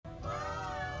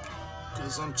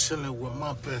Cause I'm chilling with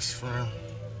my best friend.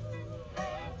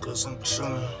 Cause I'm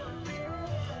chilling.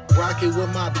 Rocking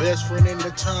with my best friend and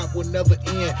the time will never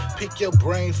end. Pick your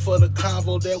brain for the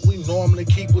convo that we normally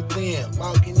keep within.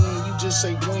 Logging in, you just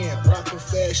say when. Rocking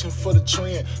fashion for the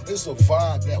trend. It's a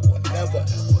vibe that will never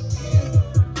ever end.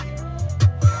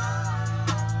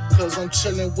 Cause I'm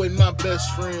chilling with my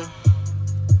best friend.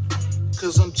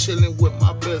 Cause I'm chilling with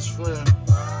my best friend.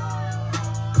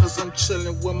 Cause I'm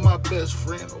chilling with my best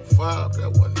friend. A vibe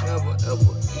that will never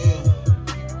ever end.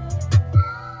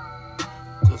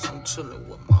 Cause I'm chilling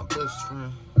with my best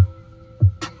friend.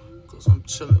 Cause I'm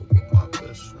chilling with my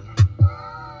best friend.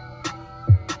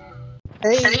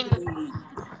 Hey,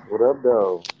 What up,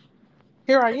 though?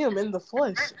 here I am in the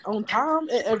flesh, on time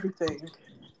and everything.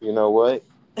 You know what?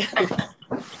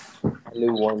 I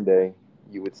knew one day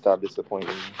you would stop disappointing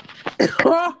me.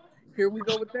 Here we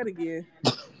go with that again.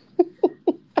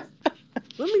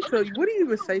 Let me tell you, what do you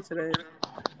even say to that?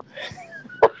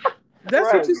 That's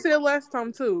what Right. you said last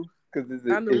time too. Because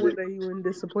I knew one day you wouldn't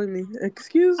disappoint me.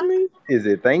 Excuse me? is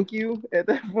it thank you at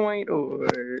that point or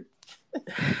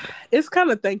It's kind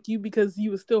of thank you because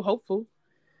you were still hopeful.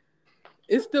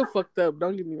 It's still fucked up,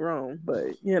 don't get me wrong,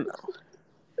 but you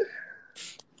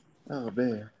oh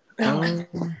man. know.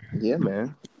 Yeah,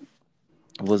 man.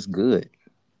 What's good?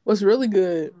 What's really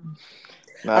good?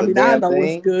 I Not a mean, I damn know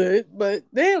what's thing. good, but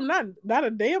damn, not a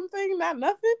damn thing, not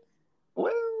nothing.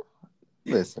 Well,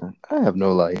 listen, I have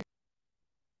no life.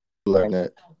 Learn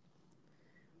that.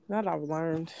 Not I've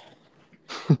learned.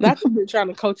 Not you been trying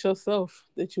to coach yourself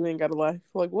that you ain't got a life.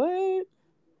 Like what?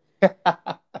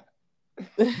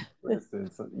 Listen,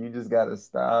 so you just gotta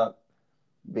stop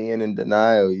being in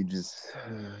denial. You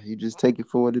just take it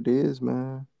for what it is,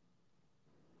 man.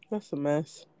 That's a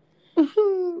mess.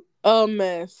 A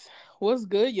mess. What's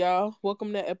good, y'all?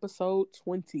 Welcome to episode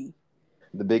 20.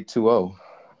 The big 2-0.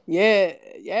 Yeah,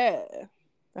 yeah.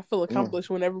 I feel Yeah. accomplished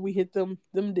whenever we hit them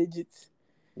digits.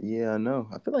 Yeah, I know.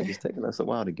 I feel like it's taking us a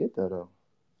while to get there, though.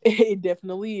 It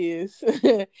definitely is.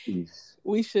 Jeez.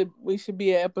 we should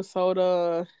be at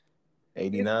episode 50.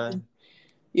 89?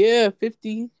 Yeah,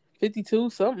 50, 52,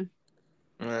 something.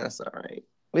 That's all right.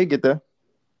 We get there.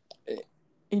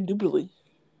 Indubitably.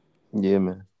 Yeah,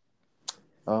 man.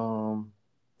 Um,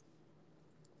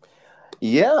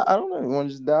 yeah, I don't know. You want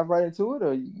to just dive right into it,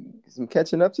 or some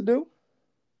catching up to do?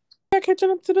 Got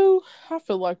catching up to do? I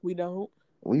feel like we don't.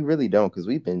 We really don't, because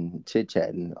we've been chit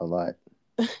chatting a lot.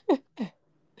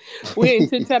 We ain't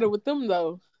chit chatted with them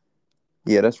though.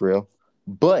 Yeah, that's real.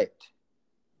 But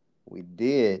we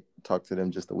did talk to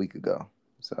them just a week ago.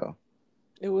 So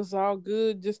It was all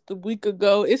good just a week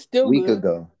ago. It's still week good.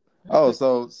 ago. Oh,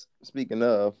 so speaking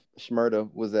of, Schmurda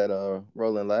was at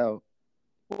Rolling Loud.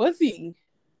 Was he?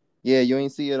 Yeah, you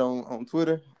ain't see it on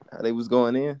Twitter how they was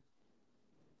going in.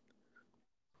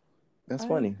 That's I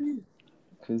ain't funny. see it.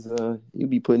 Cause you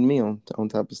be putting me on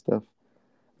top of stuff.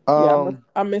 Yeah, Um,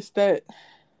 I missed that.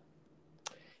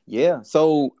 yeah.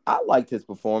 So I liked his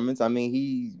performance. I mean,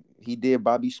 he did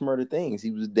Bobby Shmurda things.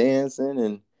 He was dancing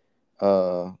and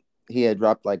uh he had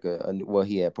dropped like well,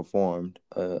 he had performed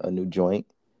a new joint.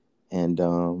 And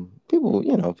people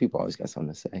always got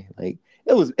something to say. Like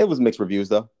it was mixed reviews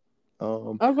though. I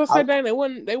was gonna I say dang,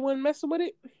 they wasn't messing with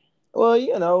it. well,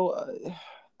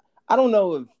 I don't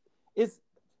know if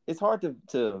it's hard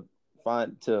to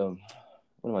find to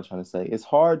what am I trying to say? It's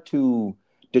hard to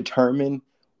determine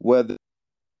whether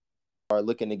they are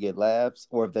looking to get laughs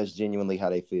or if that's genuinely how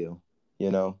they feel,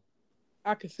 you know?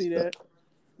 I could see So, that.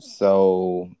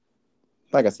 so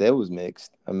like I said, it was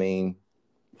mixed. I mean,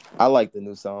 I like the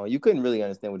new song. You couldn't really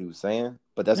understand what he was saying,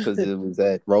 but that's because it was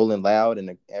at Rolling Loud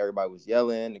and everybody was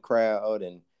yelling, the crowd,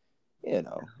 and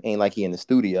ain't like he in the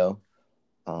studio.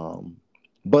 Um,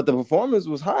 but the performance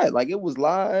was hot. Like it was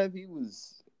live. He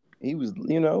was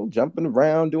jumping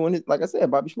around doing it. Like I said,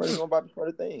 Bobby Shmurda doing Bobby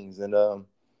Shmurda things, and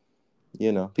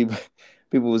people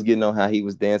people was getting on how he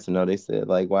was dancing. Though they said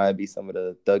like, why it be some of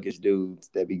the thuggish dudes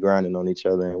that be grinding on each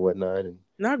other and whatnot. And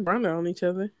Not grinding on each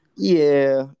other.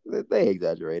 yeah, they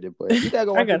exaggerated, but you gotta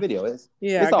go I watch the got. video.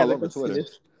 Yeah, It's I all gotta over go see Twitter.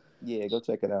 this. Yeah, go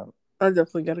check it out. I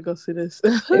definitely gotta go see this.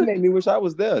 It made me wish I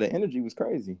was there. The energy was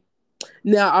crazy.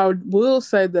 Now I will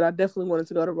say that I definitely wanted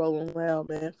to go to Rolling Loud,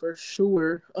 man, for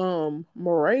sure.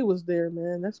 Murray was there,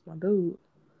 man. That's my dude.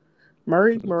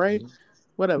 Murray,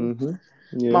 whatever. Mm-hmm.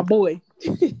 My Yeah. boy.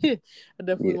 I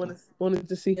definitely Yeah. wanted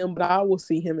to see him, but I will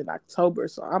see him in October,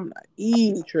 so I'm not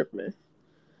even tripping.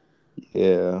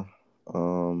 Yeah.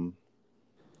 Um.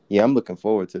 Yeah, I'm looking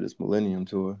forward to this Millennium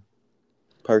Tour.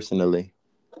 Personally,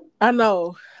 I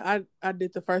know. I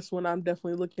did the first one. I'm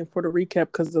definitely looking for the recap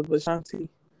because of Ashanti.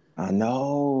 I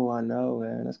know,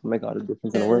 man. That's gonna make all the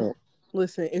difference in the And world.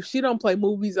 Listen, if she don't play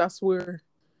movies, I swear.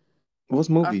 What's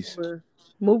I movies? swear.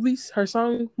 Movies? Her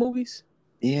song movies?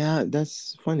 Yeah,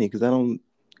 that's funny because I don't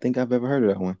think I've ever heard of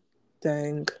that one.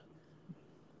 Dang.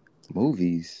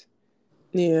 Movies.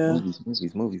 Yeah.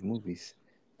 Movies.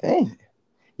 Dang.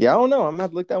 Yeah, I don't know. I'm gonna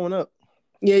have to look that one up.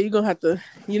 Yeah, you're gonna have to,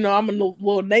 I'm a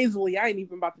little nasally. I ain't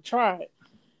even about to try it.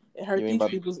 It hurt these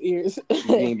people's ears.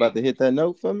 You ain't about to hit that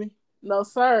note for me? No,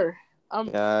 sir. I'm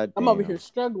over here damn.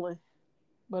 struggling.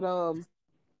 But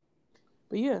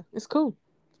yeah, it's cool.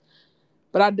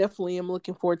 But I definitely am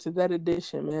looking forward to that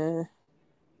edition, man.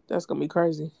 That's gonna be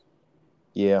crazy.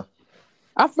 Yeah.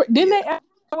 Didn't they add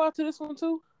Bow Wow to this one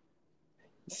too?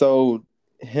 So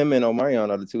him and Omarion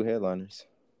are the two headliners.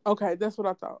 Okay, that's what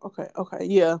I thought. Okay,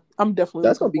 yeah, I'm definitely.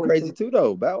 That's gonna be crazy too,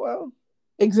 though. Bow Wow.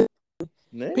 Exactly.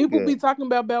 Nigga. People be talking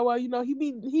about Bow Wow.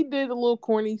 He did a little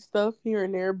corny stuff here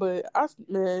and there, but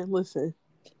listen,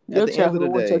 your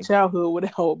childhood was your childhood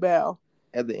without Bow.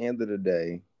 At the end of the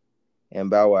day, and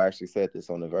Bow Wow actually said this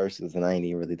on the verses, and I ain't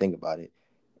even really think about it.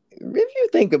 If you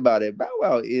think about it, Bow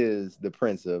Wow is the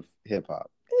prince of hip hop.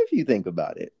 If you think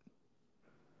about it,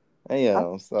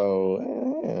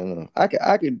 so I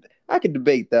could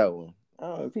debate that one.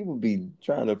 People be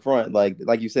trying to front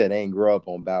like you said, they ain't grow up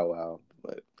on Bow Wow,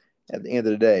 but at the end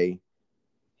of the day,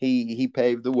 he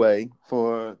paved the way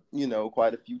for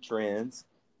quite a few trends.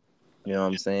 You know what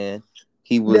I'm saying?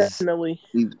 He was definitely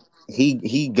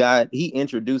he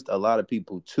introduced a lot of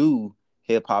people to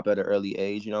hip hop at an early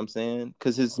age. You know what I'm saying?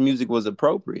 Because his music was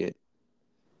appropriate.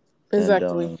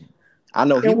 Exactly. And, I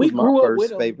know he was my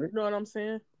first favorite. You know what I'm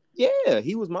saying? Yeah,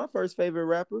 he was my first favorite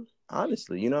rapper.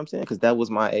 Honestly, you know what I'm saying? Because that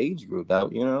was my age group. That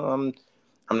I'm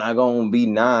not gonna be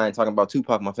 9 talking about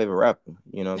Tupac, my favorite rapper.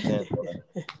 You know what I'm saying?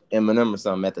 Eminem or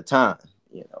something at the time.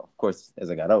 Of course, as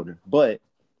I got older. But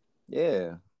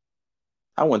yeah,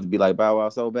 I wanted to be like Bow Wow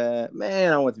so bad.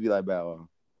 Man, I want to be like Bow Wow.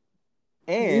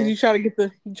 And you try to get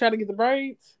the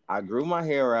braids? I grew my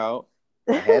hair out.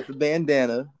 I had the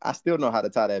bandana. I still know how to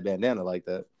tie that bandana like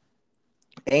that.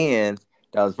 And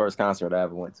that was the first concert I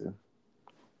ever went to.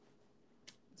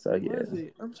 So yeah. What is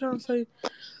it? I'm trying to say.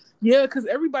 Yeah, because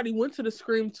everybody went to the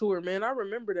Scream tour, man. I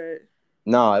remember that.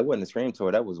 No, it wasn't a Scream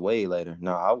tour. That was way later.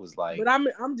 No, I was like. But I'm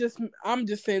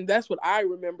just saying that's what I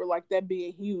remember, like that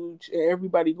being huge and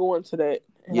everybody going to that.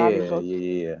 And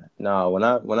Yeah. No, when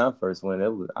I first went,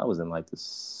 I was in like the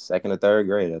 2nd or 3rd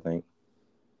grade, I think.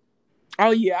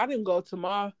 Oh yeah, I didn't go to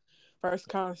my first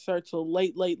concert till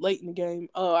late in the game.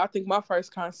 I think my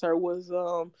first concert was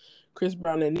Chris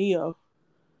Brown and Neo.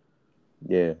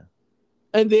 Yeah.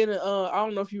 And then I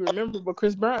don't know if you remember, but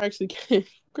Chris Brown actually came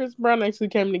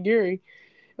to Gary.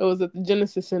 It was at the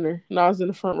Genesis Center, and I was in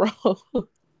the front row.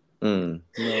 No,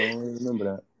 I don't remember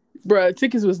that. Bruh,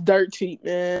 tickets was dirt cheap,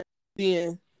 man.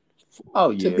 Then,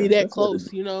 to be that close,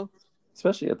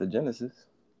 especially at the Genesis.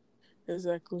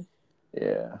 Exactly.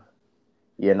 Yeah.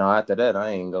 Yeah. No, after that,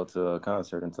 I ain't go to a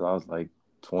concert until I was like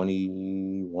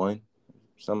 21,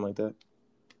 something like that.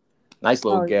 Nice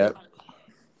little gap.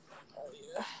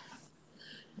 Yeah.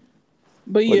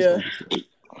 But yeah.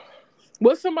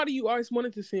 What's somebody you always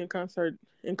wanted to see in concert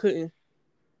and couldn't?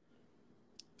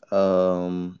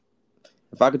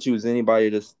 If I could choose anybody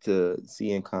to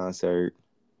see in concert,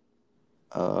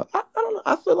 I don't know.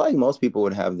 I feel like most people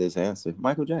would have this answer: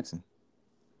 Michael Jackson.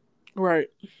 Right.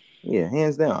 Yeah,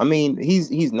 hands down. I mean,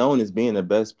 he's known as being the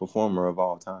best performer of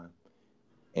all time,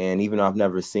 and even though I've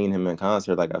never seen him in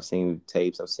concert, like I've seen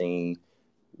tapes, I've seen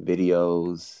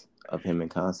videos of him in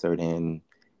concert, and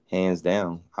hands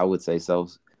down, I would say so.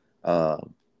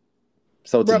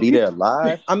 So to be there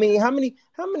live, I mean, how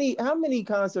many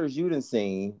concerts you done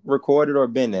seen, recorded or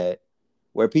been at,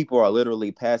 where people are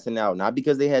literally passing out, not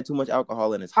because they had too much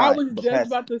alcohol and it's hot. I was just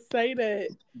about to say that.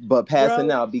 But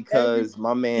passing out because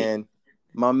my man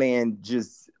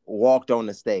just walked on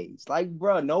the stage. Like,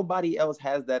 bro, nobody else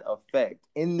has that effect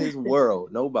in this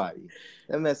world. Nobody.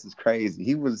 That mess is crazy.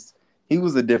 He was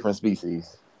a different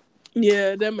species.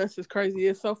 Yeah, that mess is crazy.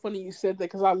 It's so funny you said that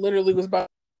because I literally was about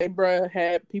to say, bro,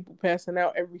 had people passing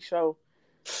out every show.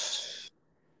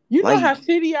 You know how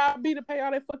shitty I'd be to pay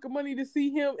all that fucking money to see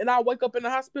him, and I wake up in the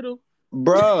hospital,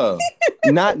 bruh.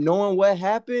 Not knowing what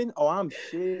happened. Oh, I'm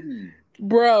shitty,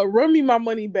 bruh. Run me my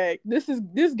money back. This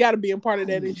got to be a part of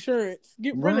that insurance.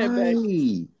 Run that back.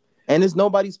 And it's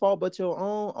nobody's fault but your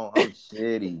own. Oh, I'm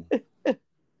shitty. And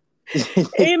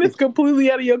it's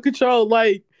completely out of your control.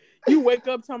 Like you wake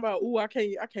up talking about, "Ooh, I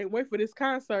can't wait for this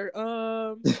concert."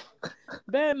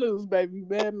 Bad news, baby.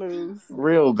 Bad news.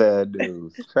 Real bad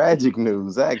news. Tragic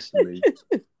news, actually.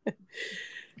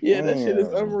 Yeah, that shit is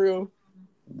unreal.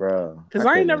 Bro, Because I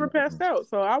I ain't couldn't never imagine. passed out,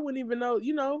 so I wouldn't even know.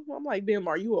 I'm like, damn,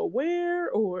 are you aware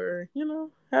or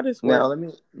how this Now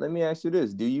works? let me ask you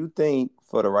this: do you think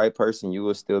for the right person you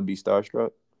will still be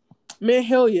starstruck? Man,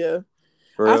 hell yeah.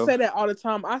 For I real? say that all the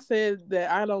time. I said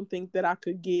that I don't think that I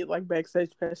could get like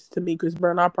backstage passes to me because,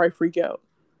 bro, I'll probably freak out.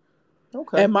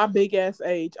 Okay. At my big ass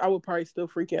age, I would probably still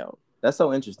freak out. That's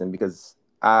so interesting because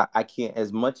I can't,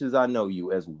 as much as I know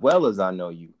you, as well as I know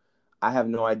you, I have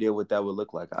no idea what that would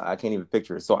look like. I can't even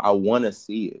picture it. So I want to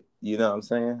see it. You know what I'm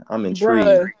saying? I'm intrigued.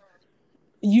 Bruh,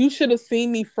 you should have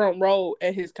seen me front row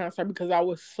at his concert because I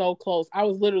was so close. I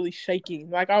was literally shaking.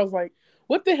 Like, I was like,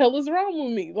 what the hell is wrong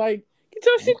with me? Like, get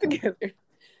your shit Okay. together.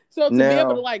 So to be able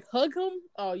to Now, like hug him,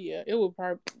 oh yeah, it would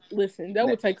probably listen. That n-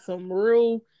 would take some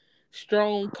real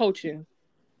strong coaching.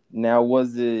 now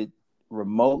was it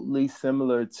remotely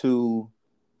similar to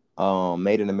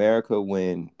Made in America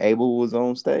when Abel was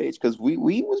on stage? Because we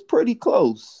was pretty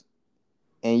close.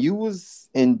 And you was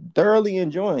thoroughly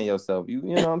enjoying yourself. You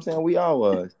know what I'm saying? We all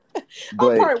was. I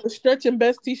But probably was stretching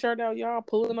Best t-shirt out, y'all,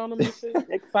 pulling on him and shit,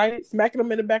 excited, smacking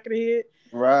him in the back of the head.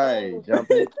 right,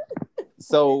 jumping.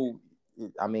 So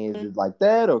I mean, is it like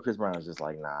that or Chris Brown's just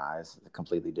like, nah, it's a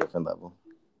completely different level?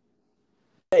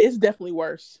 It's definitely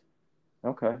worse.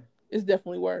 Okay. It's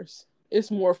definitely worse.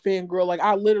 It's more fangirl. Like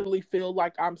I literally feel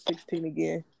like I'm 16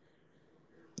 again.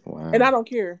 Wow. And I don't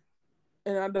care.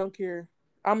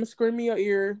 I'm gonna scream in your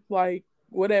ear, like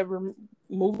whatever.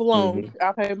 Move along. Mm-hmm.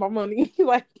 I paid my money.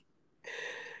 Like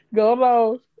go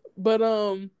on. But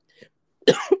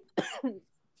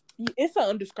it's an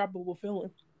indescribable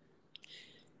feeling.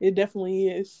 It definitely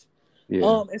is.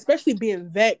 Yeah. Especially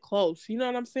being that close. You know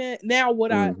what I'm saying? Now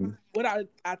Mm-hmm. what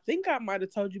I think I might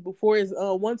have told you before is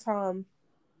one time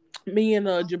me and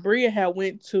Jabria had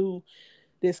went to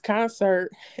this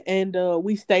concert and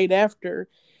we stayed after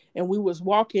and we was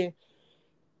walking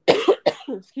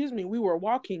excuse me, we were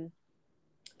walking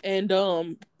and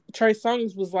Trey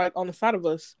Songz was like on the side of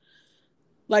us.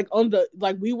 Like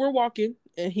we were walking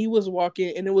and he was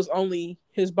walking and it was only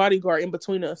his bodyguard in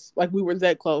between us. Like we were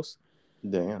that close.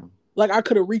 Damn. Like I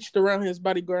could have reached around his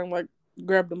bodyguard and like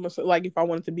grabbed him like if I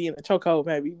wanted to be in a chokehold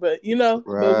maybe. But but we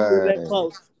were that Right.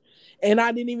 close. And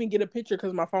I didn't even get a picture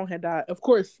because my phone had died. Of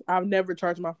course, I've never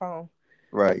charged my phone.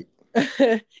 Right.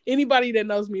 Anybody that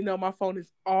knows me know my phone is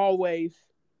always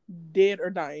dead or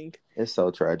dying. It's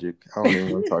so tragic. I don't even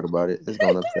want to talk about it. It's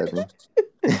gonna upset me.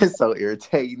 It's so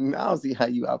irritating. I don't see how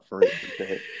you operate with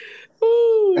that.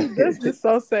 Ooh, that's just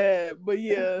so sad. But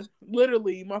yeah,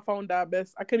 literally, my phone died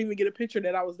best. I couldn't even get a picture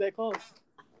that I was that close.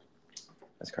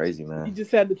 That's crazy, You man.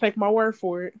 just had to take my word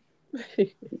for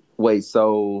it. Wait,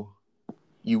 so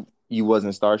you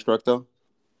wasn't starstruck though?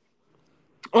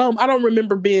 I don't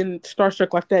remember being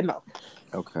starstruck like that. No.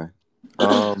 Okay.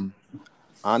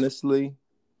 Honestly,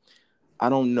 I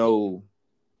don't know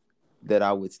that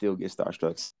I would still get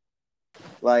starstruck.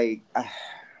 Like,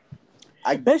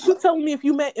 Bet you telling me if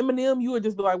you met Eminem, you would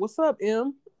just be like, "What's up,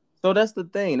 M?" so that's the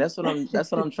thing. That's what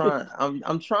I'm trying.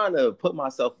 I'm trying to put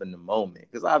myself in the moment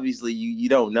because obviously you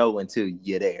don't know until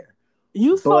you're there.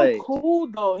 You so But cool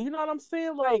though. You know what I'm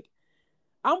saying? Like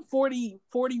I'm 40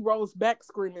 rows back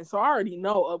screaming, so I already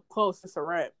know up close it's a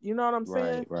wrap. You know what I'm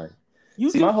saying? right.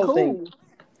 You See, just cool.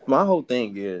 my whole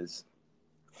thing is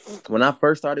when I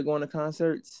first started going to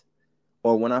concerts,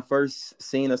 or when I first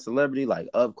seen a celebrity like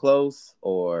up close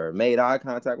or made eye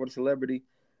contact with a celebrity.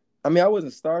 I mean, I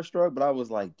wasn't starstruck, but I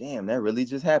was like, damn, that really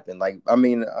just happened. Like, I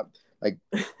mean,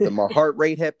 my heart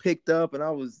rate had picked up, and I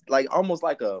was like, almost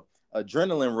like a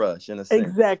adrenaline rush in a sense.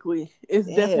 Exactly.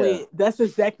 Yeah, That's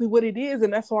exactly what it is.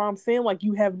 And that's why I'm saying, like,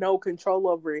 you have no control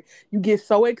over it. You get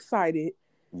so excited.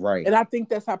 right. And I think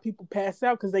that's how people pass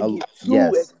out because they get too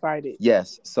Yes, excited.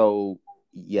 yes. So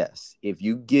yes, if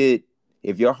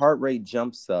your heart rate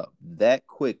jumps up that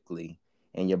quickly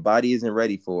and your body isn't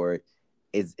ready for it,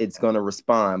 it's going to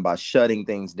respond by shutting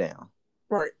things down.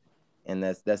 Right. And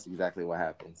that's exactly what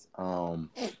happens.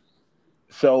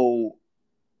 So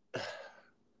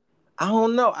I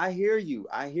don't know. I hear you.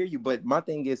 But my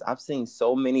thing is, I've seen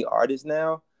so many artists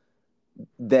now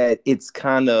that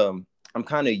I'm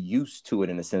kind of used to it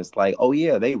in a sense. Like, oh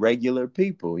yeah, they regular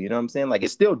people. You know what I'm saying? Like,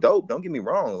 it's still dope. Don't get me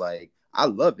wrong. Like, I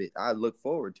love it. I look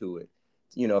forward to it.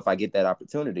 If I get that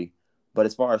opportunity. But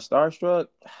as far as starstruck,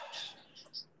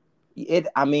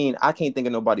 I mean, I can't think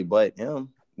of nobody but him.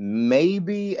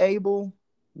 Maybe Abel,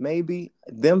 maybe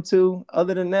them two.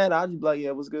 Other than that, I'd just be like, yeah,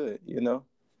 it was good.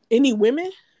 Any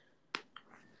women?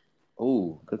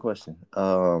 Oh, good question.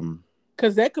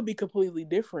 Because that could be completely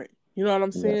different. You know what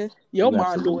I'm Yeah, saying? Your you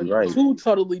mind doing absolutely right. two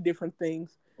totally different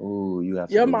things. Oh, you Your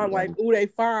absolutely mind right. like, ooh, they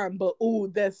fine, but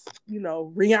ooh, that's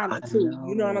Rihanna I too.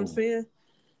 You know what I'm know. saying?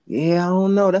 Yeah, I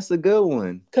don't know. That's a good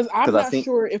one. Because I'm Because I not think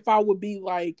sure if I would be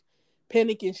like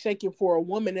panicking, shaking for a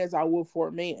woman as I would for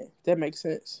a man. That makes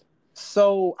sense.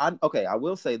 so. I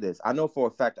will say this. I know for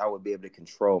a fact I would be able to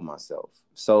control myself.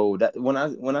 So that when I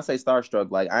say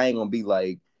starstruck, like I ain't gonna be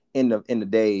like in the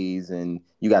days and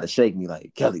you got to shake me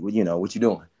like Kelly. What you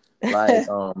doing? Like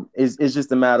it's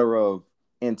just a matter of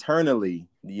internally.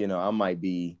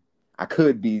 I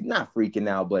could be not freaking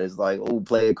out, but it's like, oh,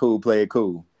 play it cool, play it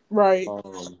cool. Right.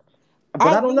 Um, but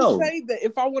I I don't will know. say that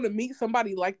if I want to meet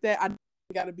somebody like that, I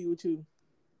got to be with you.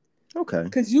 Okay.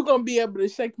 Because you're going to be able to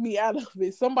shake me out of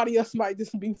it. Somebody else might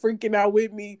just be freaking out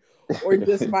with me or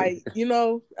just might, I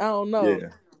don't know. Yeah.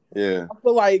 Yeah. I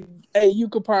feel like, hey, you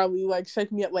could probably like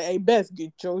shake me up like, hey, Bess,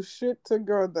 get your shit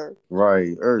together.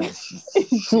 Right.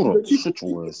 Shut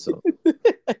your ass up.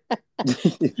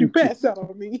 You pass out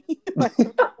on me. Like,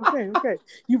 okay.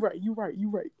 You right.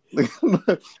 Look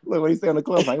what he say on the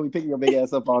club. I ain't be picking your big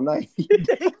ass up all night.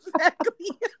 Exactly.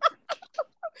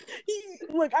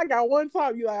 Look, I got one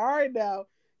time. You like, all right now.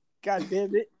 God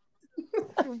damn it.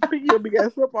 Pick your big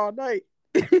ass up all night.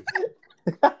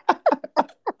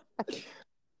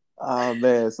 Oh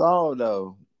man, so I don't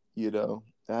know.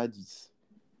 I'm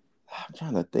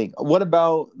trying to think.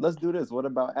 Let's do this. What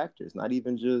about actors? Not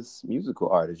even just musical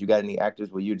artists. You got any actors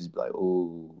where you just be like,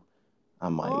 oh, I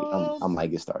might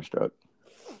get starstruck.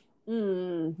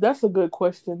 That's a good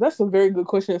question. That's a very good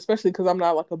question, especially because I'm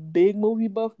not like a big movie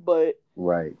buff, but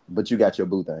Right. But you got your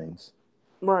boo things.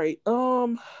 right.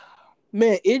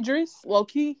 Man, Idris, low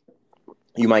key.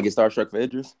 You might get starstruck for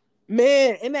Idris.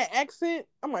 Man, in that accent,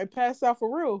 I might pass out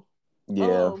for real.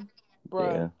 Yeah.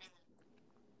 Bruh.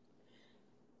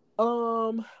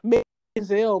 Yeah. Man,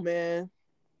 Denzel, man.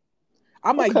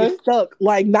 I might Okay. get stuck,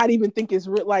 like not even think it's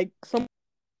real, like some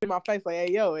in my face, like,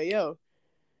 hey yo. I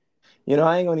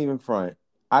ain't gonna even front.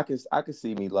 I could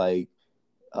see me like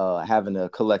having to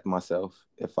collect myself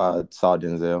if I saw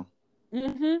Denzel.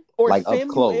 Or Like up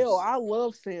Samuel. close. I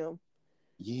love Sam.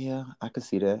 Yeah, I could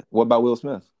see that. What about Will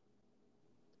Smith?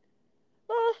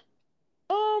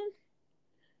 Um,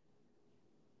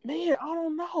 man, I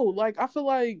don't know. Like, I feel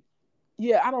like,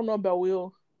 yeah, I don't know about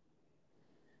Will.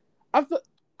 I feel,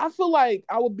 I feel like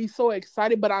I would be so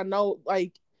excited, but I know,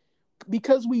 like,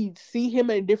 because we see him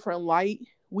in a different light,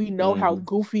 we know how Mm-hmm.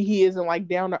 goofy he is and like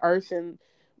down to earth and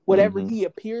whatever Mm-hmm. he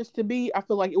appears to be. I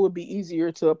feel like it would be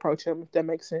easier to approach him if that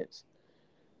makes sense.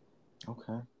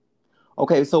 Okay.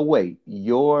 Okay, so wait,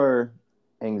 your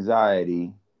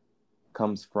anxiety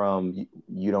comes from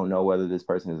you don't know whether this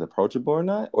person is approachable or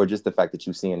not, or just the fact that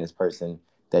you've seen this person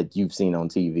that you've seen on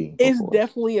TV It's before?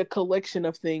 definitely a collection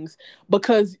of things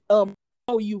because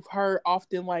you've heard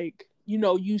often like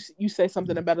you say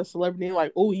something about a celebrity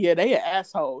like, oh yeah, they an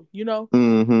asshole,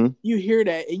 Mm-hmm. you hear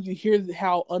that and you hear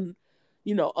how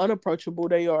unapproachable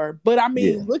they are. But I Yeah.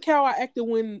 mean, look how I acted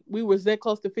when we was that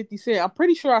close to 50 Cent. I'm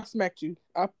pretty sure I smacked you.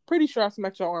 I'm pretty sure I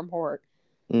smacked your arm hard.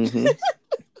 Mm-hmm.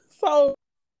 So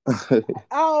I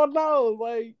don't know,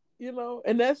 like,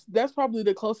 and that's probably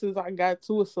the closest I got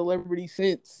to a celebrity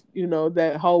since,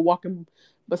 that whole walking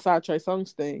beside Trey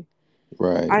Songz thing.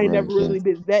 Right, I ain't right. never Yeah. really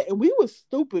been that, and we was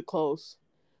stupid close.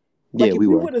 Yeah, Like if we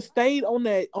we were. would have stayed on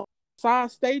that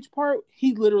side stage part,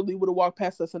 he literally would have walked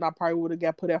past us, and I probably would have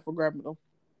got put out for grabbing him.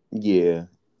 Yeah.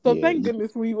 So Yeah. thank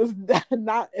goodness we was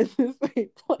not in the same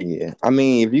place. Yeah. I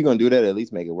mean, if you're gonna do that, at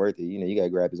least make it worth it. You gotta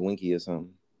grab his winky or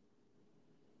something.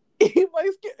 He like,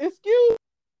 excuse.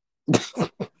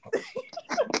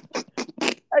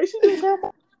 Hey, she just grabbed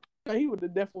my. He would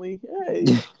have definitely. Hey.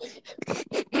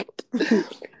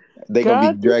 They gonna be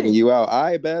God dragging damn. you out. All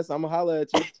right, Bess, I'm gonna holler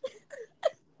at you.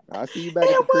 I'll see you back at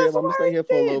the It crib. was I'm gonna stay worth here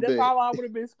for a it. little That's bit. all I would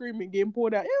have been screaming, getting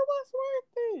pulled out. It was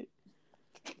worth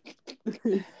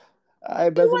it. All right,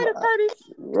 See Bess. you later, Curtis.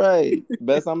 Right,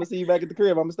 Bess. I'm gonna see you back at the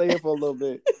crib. I'm gonna stay here for a little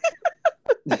bit.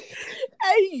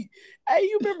 Hey,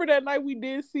 you remember that night we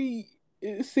did see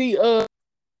in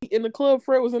the club?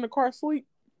 Fred was in the car asleep.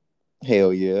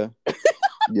 Hell yeah.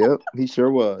 Yep, he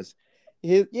sure was.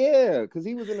 Because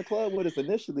he was in the club with us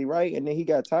initially, right? And then he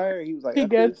got tired. He was like, He "F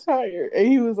got this." tired and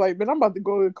he was like, "Man, I'm about to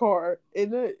go to the car."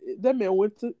 And that man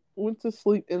went to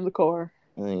sleep in the car.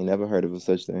 I ain't never heard of a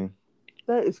such thing.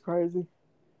 That is crazy.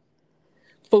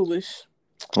 Foolish.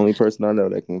 Only person I know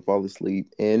that can fall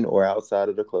asleep in or outside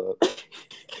of the club.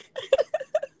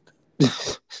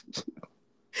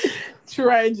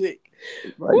 Tragic.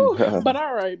 My Woo. God. But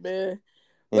all right, man.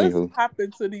 Let's Anywho, hop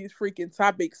into these freaking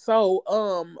topics. So,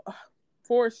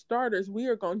 for starters, we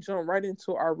are gonna jump right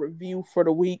into our review for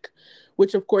the week,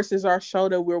 which of course is our show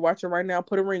that we're watching right now.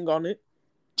 Put a ring on it.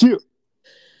 chill.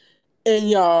 And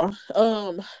y'all,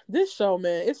 this show,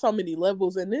 man, it's so many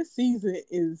levels, and this season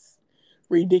is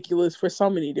ridiculous for so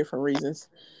many different reasons.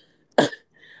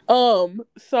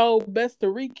 So best to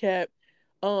recap.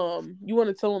 You want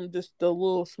to tell them just a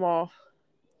little small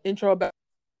intro about,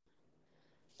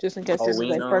 just in case this is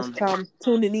their first time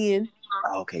tuning in.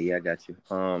 Okay, yeah, I got you.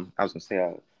 I was gonna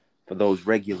say for those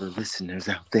regular listeners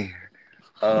out there,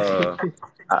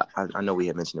 I know we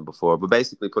had mentioned it before, but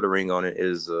basically, Put a Ring on It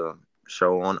is a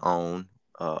show on OWN,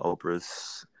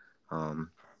 Oprah's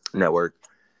network,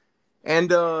 and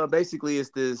basically,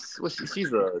 it's this.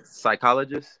 She's a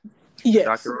psychologist. Yes.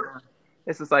 Doctor.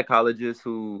 It's a psychologist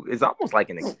who is almost like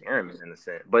an experiment in a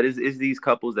sense, but it's these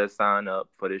couples that sign up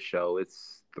for this show.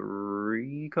 It's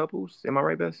 3 couples. Am I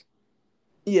right, Bess?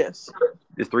 Yes.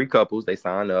 There's 3 couples. They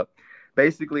sign up.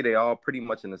 Basically, they all pretty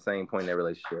much in the same point in their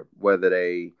relationship, whether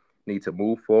they need to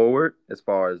move forward as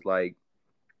far as like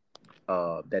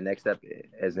that next step,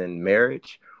 as in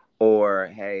marriage, or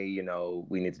hey,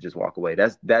 we need to just walk away.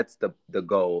 That's the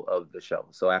goal of the show.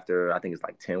 So after, I think it's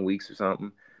like 10 weeks or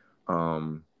something.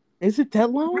 Is it that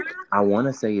long? I want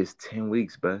to say it's 10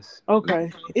 weeks, Bess.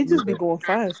 Okay. It just be going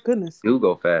fast. Goodness. Do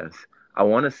go fast. I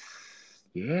want to,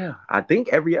 yeah. I think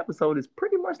every episode is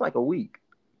pretty much like a week.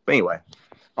 But anyway,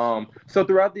 so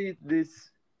throughout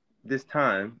this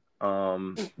time,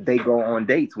 they go on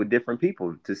dates with different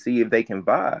people to see if they can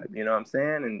vibe. You know what I'm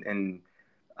saying? And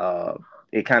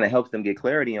it kind of helps them get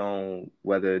clarity on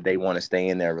whether they want to stay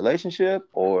in their relationship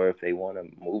or if they want to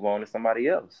move on to somebody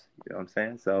else. You know what I'm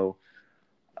saying? So,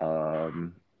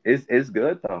 it's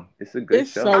good though. It's a good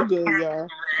show. It's so good, y'all.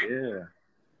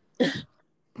 Yeah.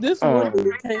 This one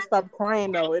dude can't stop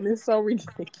crying though, and it's so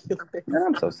ridiculous. Man,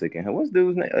 I'm so sick of him. What's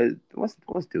dude's name?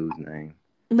 What's dude's name?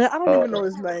 Man, I don't even know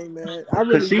his name, man. I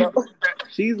really don't.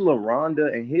 She's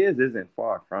LaRonda, and his isn't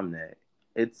far from that.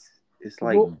 It's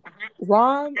like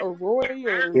Ron or Roy,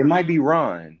 or it might be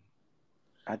Ron.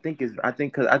 I think hers is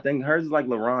like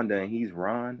LaRonda, and he's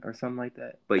Ron or something like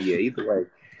that. But yeah, either way,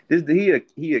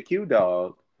 he a cute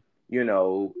dog.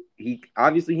 He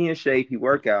obviously he in shape. He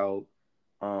work out.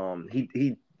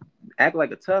 He act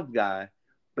like a tough guy,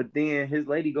 but then his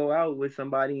lady go out with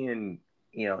somebody, and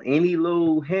any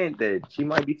little hint that she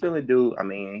might be feeling dude, I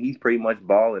mean, he's pretty much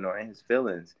balling on his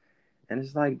feelings. And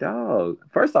it's like, dog,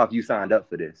 first off, you signed up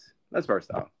for this. That's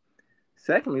first off.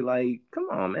 Secondly, like, come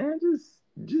on, man,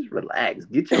 just relax.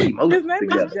 Get your emotions his name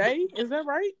together. is Jay, is that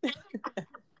right?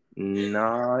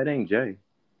 No, it ain't Jay.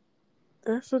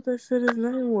 That's what they said his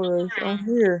name was on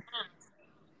here.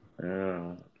 I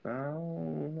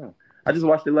don't know. I just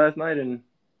watched it last night, and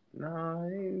no, I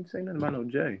ain't say nothing about no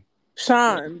Jay.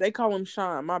 Sean. They call him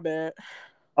Sean. My bad.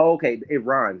 Oh, okay. It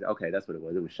rhymes. Okay, that's what it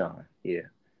was. It was Sean. Yeah.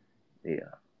 Okay.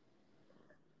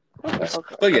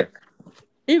 But yeah.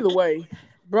 Either way,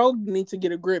 bro needs to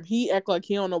get a grip. He act like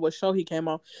he don't know what show he came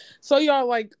on. So y'all,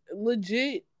 like,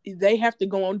 legit, they have to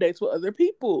go on dates with other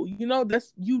people.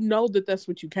 That's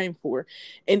what you came for.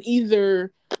 And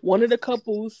either one of the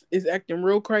couples is acting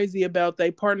real crazy about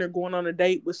their partner going on a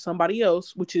date with somebody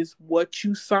else, which is what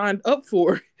you signed up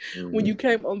for when you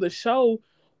came on the show,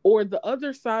 or the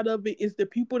other side of it is the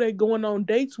people they going on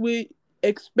dates with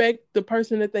expect the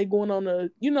person that they going on a,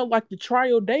 like the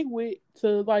trial date with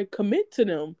to like commit to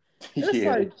them. And it's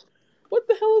like, what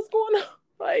the hell is going on?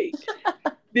 Like,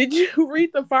 did you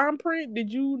read the fine print?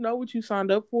 Did you know what you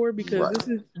signed up for? Because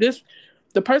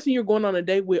the person you're going on a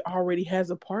date with already has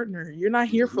a partner. You're not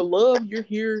here for love. You're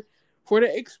here for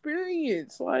the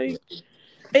experience. Like,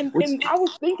 and I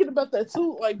was thinking about that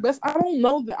too. Like, Bess, I don't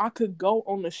know that I could go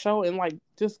on the show and like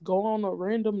just go on a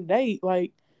random date.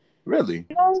 Like, really?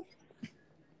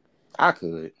 I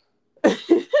could.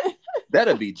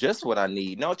 That'd be just what I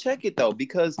need. No, check it though,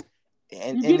 because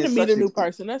you get to meet a new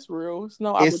person. That's real.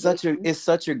 It's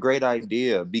such a great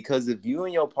idea, because if you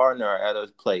and your partner are at a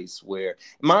place where,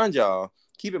 mind y'all,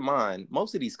 keep in mind,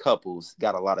 most of these couples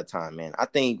got a lot of time, man. I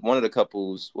think one of the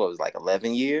couples, was like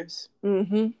 11 years.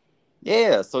 Mm-hmm.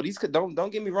 Yeah. So these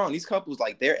don't get me wrong. These couples,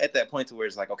 like, they're at that point to where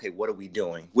it's like, okay, what are we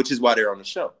doing? Which is why they're on the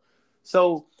show.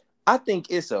 So I think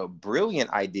it's a brilliant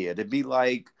idea to be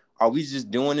like, are we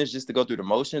just doing this just to go through the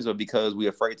motions, or because we're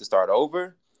afraid to start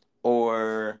over,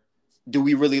 or do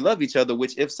we really love each other?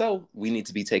 Which, if so, we need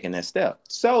to be taking that step.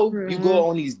 So you go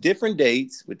on these different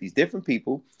dates with these different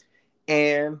people,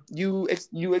 and you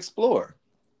explore.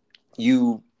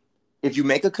 If you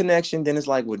make a connection, then it's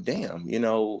like, well, damn,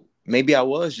 maybe I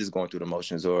was just going through the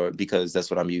motions, or because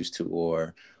that's what I'm used to,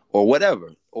 or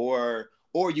whatever. Or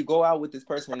you go out with this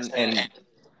person,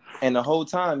 and the whole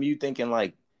time you thinking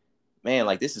like, man,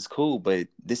 like, this is cool, but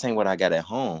this ain't what I got at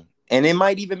home. And it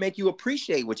might even make you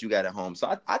appreciate what you got at home.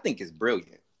 So I think it's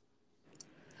brilliant.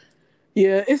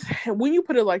 Yeah, it's when you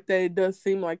put it like that, it does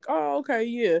seem like, oh, okay,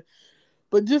 yeah.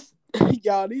 But just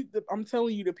Y'all, I'm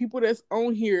telling you, the people that's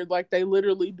on here, like, they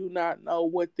literally do not know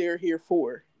what they're here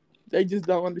for. They just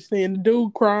don't understand. The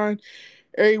dude crying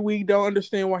every week, don't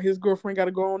understand why his girlfriend got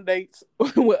to go on dates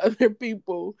with other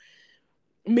people.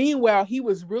 Meanwhile, he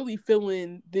was really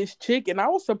feeling this chick, and I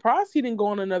was surprised he didn't go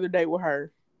on another date with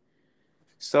her.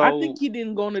 So I think he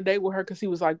didn't go on a date with her because he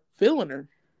was like feeling her.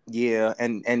 Yeah,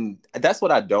 and that's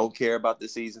what I don't care about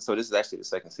this season. So this is actually the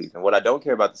second season. What I don't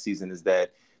care about the season is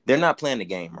that they're not playing the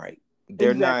game right.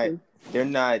 Exactly. They're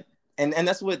not and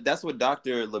that's what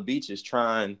Dr. LaBeach is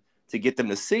trying to get them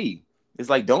to see. It's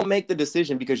like, don't make the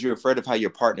decision because you're afraid of how your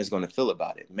partner's going to feel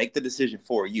about it. Make the decision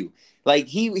for you. Like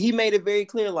he made it very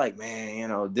clear, like, man, you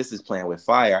know, this is playing with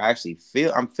fire.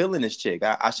 I'm feeling this chick.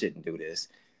 I shouldn't do this.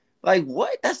 Like,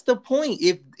 what? That's the point.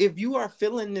 If you are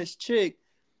feeling this chick,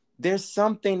 there's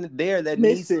something there that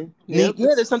missing.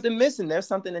 There's something missing. There's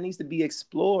something that needs to be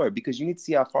explored because you need to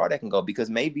see how far that can go, because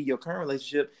maybe your current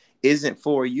relationship isn't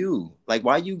for you. Like,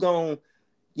 why you gonna,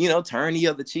 turn the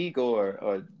other cheek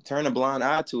or turn a blind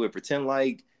eye to it, pretend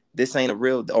like this ain't a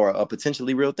real or a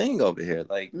potentially real thing over here.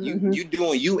 Like, you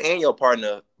doing you and your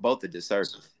partner both a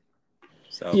disservice.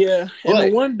 So yeah, and the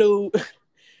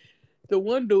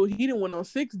one dude, he didn't went on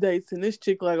 6 dates, and this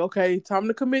chick like, okay, time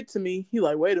to commit to me. He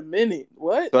like, wait a minute,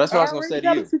 what? So that's what I was gonna say to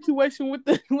you. I got a situation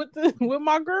with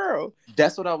my girl.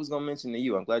 That's what I was gonna mention to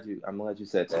you. I'm glad you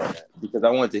said that, because I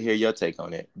wanted to hear your take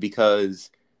on it.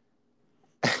 Because,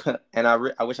 and I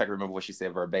wish I could remember what she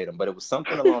said verbatim, but it was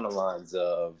something along the lines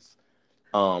of,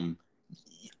 "I'm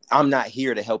not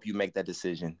here to help you make that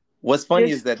decision." What's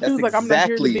funny is that's exactly, I'm not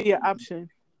here to be an option.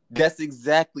 That's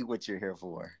exactly what you're here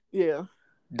for. Yeah.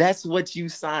 That's what you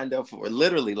signed up for.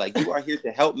 Literally, like, you are here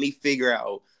to help me figure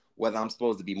out whether I'm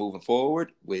supposed to be moving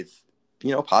forward with,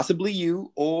 possibly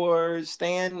you, or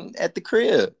staying at the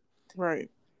crib. Right.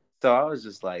 So I was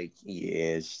just like,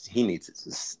 yeah, he needs to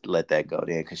just let that go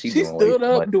then, because she stood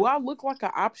up. Do I look like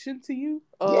an option to you?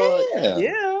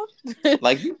 Yeah.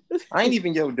 Like, I ain't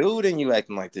even your dude, and you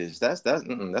acting like this. That's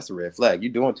a red flag.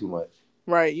 You're doing too much.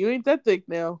 Right. You ain't that thick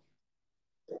now.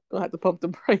 Gonna have to pump the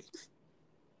brakes.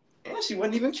 And she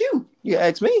wasn't even cute. You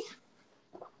ask me.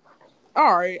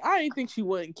 All right, I didn't think she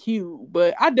wasn't cute,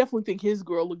 but I definitely think his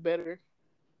girl looked better.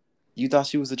 You thought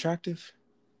she was attractive?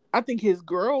 I think his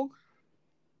girl.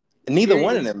 Neither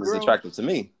one of them is attractive to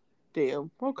me. Damn.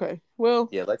 Okay. Well.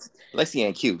 Yeah, Lexi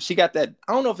ain't cute. She got that.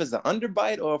 I don't know if it's an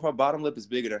underbite or if her bottom lip is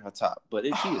bigger than her top, but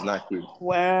she is not cute.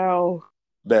 Wow.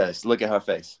 Best. Look at her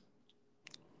face.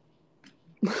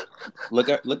 look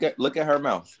at her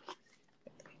mouth.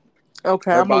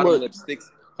 Okay, her bottom lip sticks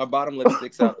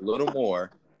out a little more,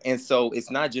 and so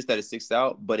it's not just that it sticks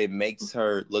out, but it makes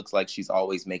her look like she's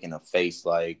always making a face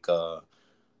like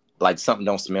something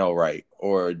don't smell right,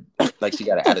 or like she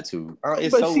got an attitude. But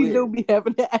so she weird. Do be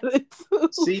having an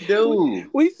attitude. She do.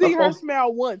 We see her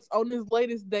smile once on this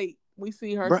latest date. We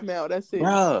see her smile. That's it.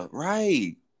 Bruh,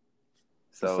 right.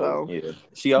 So yeah,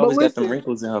 she always got them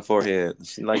wrinkles in her forehead.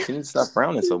 She needs to stop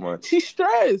frowning so much. She's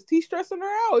stressed. He's stressing her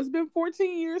out. It's been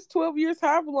 14 years, 12 years,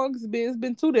 however long it's been. It's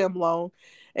been too damn long,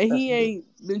 and he ain't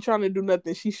been trying to do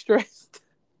nothing. She's stressed.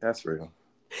 That's real.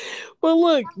 But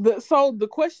look, the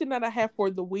question that I have for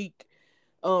the week,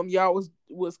 y'all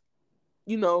was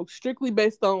strictly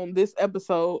based on this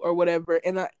episode or whatever,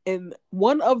 and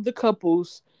one of the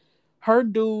couples, her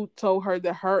dude told her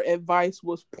that her advice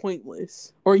was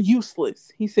pointless or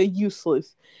useless. He said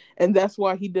useless. And that's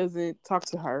why he doesn't talk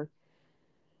to her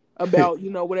about,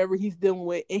 whatever he's dealing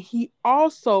with. And he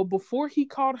also, before he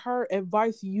called her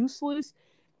advice useless,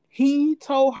 he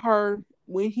told her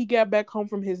when he got back home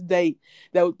from his date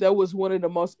that was one of the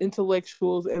most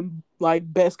intellectuals and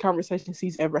like best conversations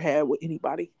he's ever had with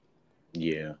anybody.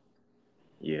 Yeah.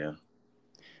 Yeah.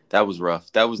 That was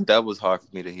rough. That was hard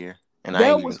for me to hear. And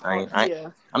I'm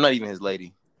not even his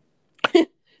lady.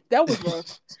 That was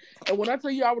rough. And when I tell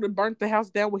you I would have burnt the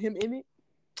house down with him in it.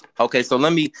 Okay, so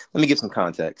let me give some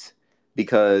context,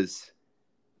 because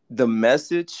the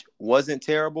message wasn't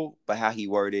terrible, but how he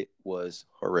worded it was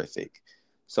horrific.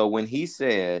 So when he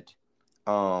said,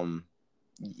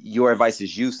 your advice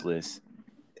is useless,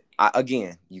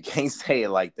 again, you can't say it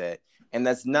like that. And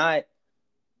that's not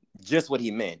just what he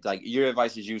meant. Like, your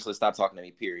advice is useless, stop talking to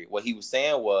me, period. What he was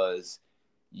saying was,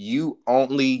 you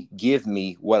only give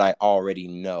me what I already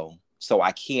know, so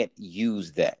I can't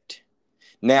use that.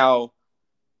 Now,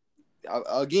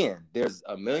 again, there's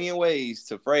a million ways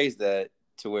to phrase that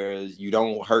to where you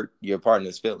don't hurt your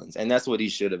partner's feelings, and that's what he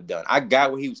should have done. I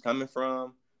got where he was coming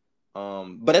from,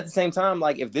 but at the same time,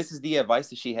 like, if this is the advice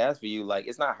that she has for you, like,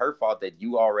 it's not her fault that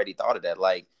you already thought of that.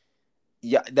 Like,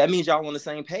 yeah, that means y'all on the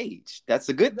same page. That's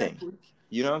a good thing.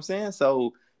 You know what I'm saying?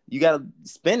 So you gotta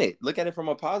spin it. Look at it from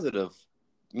a positive,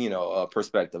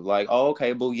 perspective. Like, oh,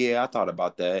 okay, well, yeah, I thought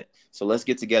about that. So let's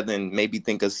get together and maybe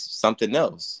think of something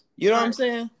else. You know what I'm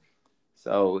saying?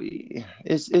 So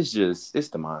it's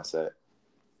the mindset.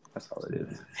 That's all it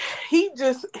is. He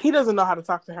doesn't know how to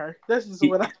talk to her. That's just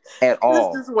what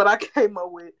I came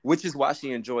up with. Which is why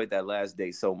she enjoyed that last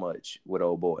date so much with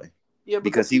old boy. Yeah,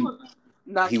 because he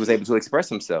was able to express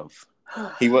himself.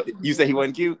 You say he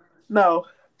wasn't cute? No.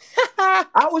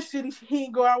 I was shitty he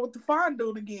didn't go out with the fine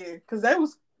dude again because they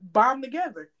was bombed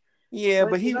together. Yeah,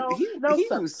 but he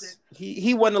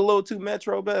wasn't a little too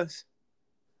Metro best.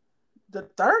 The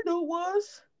third dude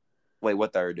was. Wait,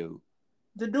 what third dude?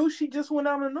 The dude she just went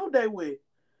on a new day with.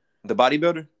 The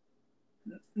bodybuilder?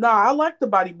 Nah, I like the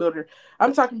bodybuilder.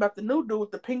 I'm talking about the new dude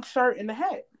with the pink shirt and the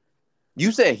hat.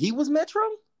 You said he was Metro?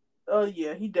 Oh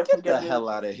yeah, he definitely got the hell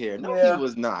out of here. No, yeah. He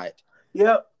was not.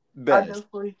 Yep. Best.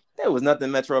 There was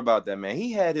nothing Metro about that, man.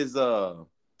 He had his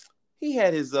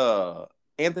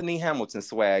Anthony Hamilton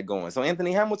swag going. So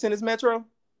Anthony Hamilton is Metro?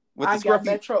 With the scruffy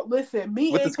Metro. Listen,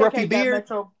 me with and the scruffy beard.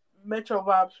 Metro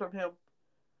vibes from him.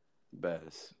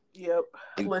 Best. Yep.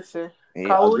 Listen.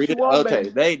 Okay,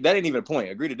 that ain't even a point.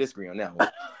 Agree to disagree on that one.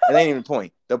 That ain't even a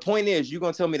point. The point is, you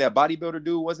gonna tell me that bodybuilder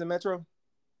dude wasn't Metro?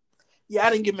 Yeah, I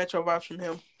didn't get Metro vibes from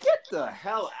him. Get the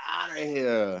hell out of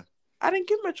here. I didn't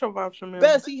get Metro vibes from him.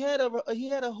 Best, he had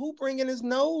a hoop ring in his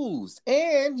nose,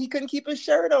 and he couldn't keep his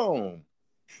shirt on.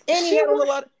 And he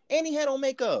had on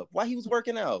makeup while he was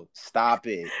working out. Stop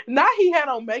it. Now he had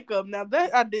on makeup. Now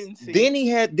that I didn't see. Then he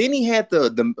had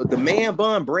the man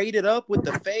bun braided up with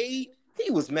the fade.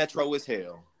 He was Metro as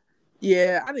hell.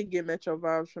 Yeah, I didn't get Metro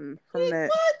vibes from that.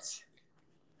 What?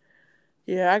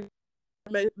 Yeah, I got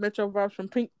Metro vibes from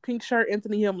pink shirt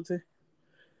Anthony Hamilton.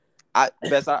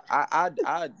 Listen,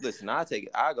 I take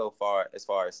it. I go as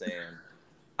far as saying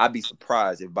I'd be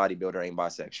surprised if bodybuilder ain't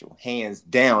bisexual. Hands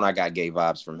down, I got gay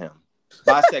vibes from him.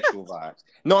 Bisexual vibes.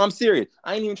 No, I'm serious.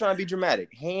 I ain't even trying to be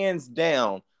dramatic. Hands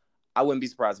down, I wouldn't be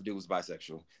surprised if dude was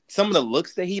bisexual. Some of the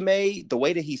looks that he made, the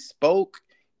way that he spoke,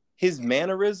 his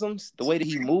mannerisms, the way that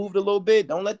he moved a little bit,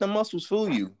 don't let the muscles fool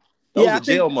you. Those are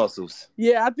jail muscles.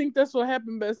 Yeah, I think that's what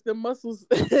happened best. The muscles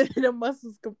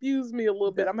confused me a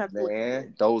little bit. I'm gonna have to look at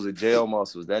it. Those are jail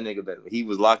muscles. That nigga, he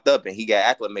was locked up and he got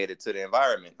acclimated to the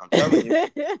environment. I'm telling you.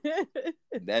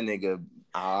 That nigga,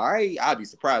 all right, I'd be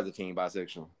surprised if he ain't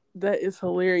bisexual. That is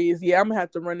hilarious. Yeah, I'm gonna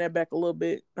have to run that back a little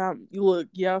bit.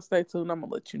 Y'all stay tuned. I'm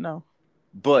gonna let you know.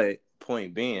 But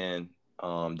point being,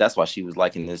 that's why she was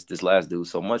liking this last dude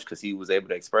so much, because he was able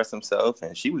to express himself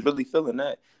and she was really feeling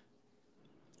that.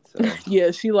 So.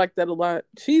 Yeah, she liked that a lot.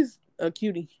 She's a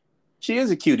cutie. She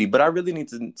is a cutie, but I really need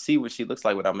to see what she looks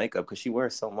like without makeup because she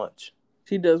wears so much.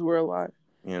 She does wear a lot.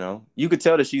 You know, you could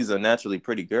tell that she's a naturally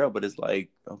pretty girl, but it's like,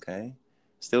 okay,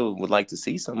 still would like to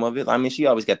see some of it. I mean, she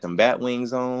always got them bat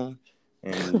wings on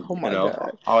and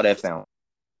God. All that found.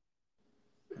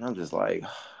 And I'm just like,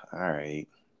 all right.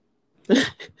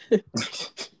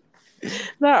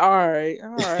 Not all right.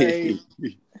 All right.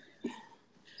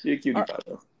 She a cutie pie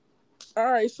though. All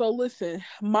right, so listen,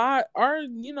 our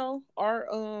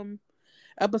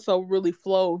episode really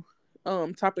flow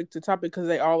topic to topic because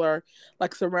they all are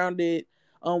like surrounded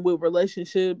with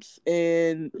relationships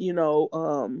and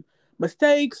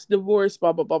mistakes, divorce,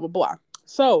 blah blah blah blah blah.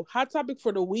 So hot topic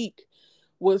for the week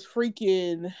was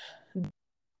freaking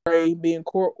Ray being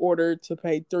court ordered to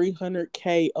pay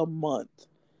 $300K a month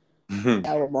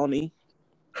alimony.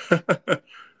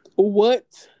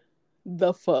 What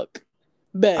the fuck?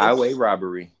 Best. Highway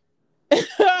robbery.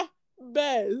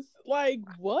 Best. Like,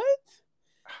 what?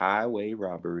 Highway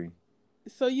robbery.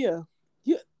 So, yeah.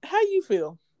 How you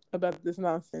feel about this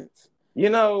nonsense? I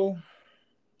don't know.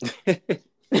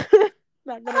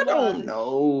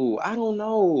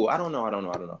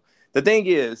 The thing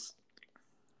is,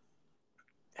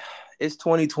 it's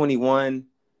 2021.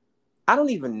 I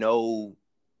don't even know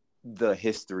the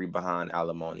history behind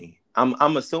alimony.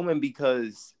 I'm assuming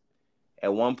because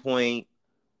at one point,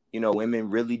 women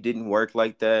really didn't work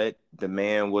like that. The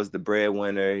man was the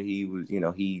breadwinner. He was,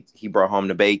 he brought home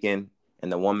the bacon and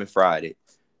the woman fried it.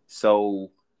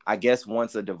 So I guess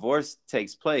once a divorce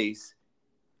takes place,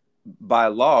 by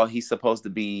law, he's supposed to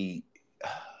be,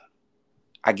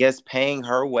 I guess, paying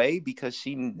her way because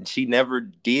she never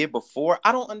did before.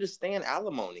 I don't understand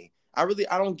alimony. I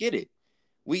don't get it.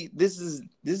 This is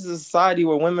a society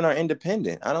where women are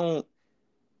independent.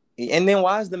 And then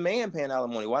why is the man paying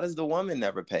alimony? Why does the woman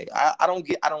never pay? I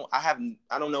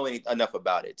don't know enough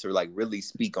about it to like really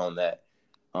speak on that.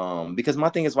 Because my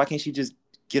thing is, why can't she just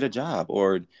get a job?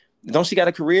 Or don't she got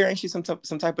a career? Ain't she some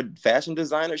type of fashion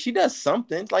designer? She does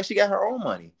something. Like she got her own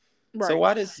money. So Right.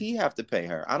 why does he have to pay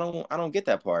her? I don't get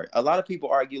that part. A lot of people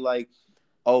argue like,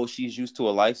 oh, she's used to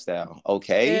a lifestyle.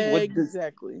 Okay,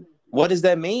 Exactly. what does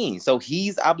that mean? So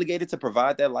he's obligated to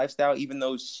provide that lifestyle even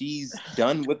though she's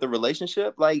done with the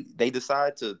relationship? Like they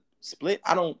decide to split?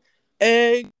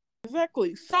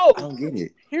 Exactly. I So don't get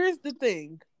it. here's the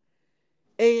thing,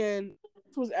 and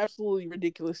this was absolutely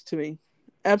ridiculous to me.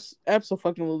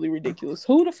 Absolutely ridiculous.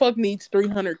 Who the fuck needs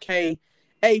 300K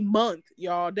a month,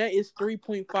 y'all? That is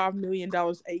 $3.5 million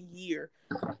a year.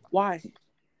 Why?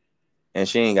 And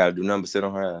she ain't gotta do nothing but sit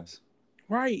on her ass.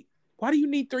 Right. Why do you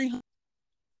need 300?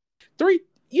 Three,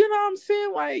 you know what I'm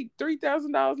saying? Like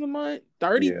 $3,000 a month,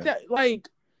 30, Yeah. like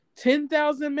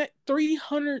 10,000,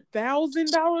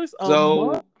 $300,000 a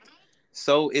month.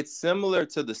 So it's similar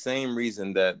to the same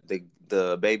reason that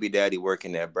the baby daddy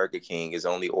working at Burger King is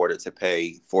only ordered to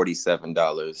pay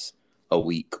 $47 a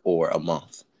week or a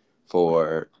month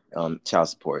for child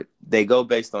support. They go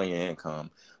based on your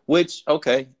income, which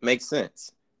okay makes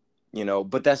sense, you know.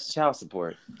 But that's child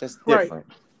support. That's Right. different.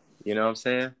 You know what I'm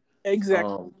saying?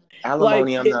 Exactly. Like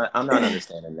Alimony. I'm not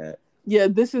understanding that. yeah,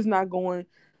 this is not going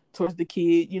towards the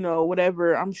kid,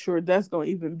 whatever. I'm sure that's going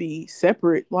to even be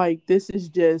separate. Like this is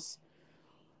just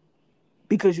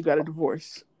because you got a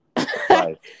divorce.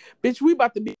 Right. Bitch, we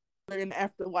about to be in the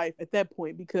afterlife at that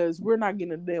point because we're not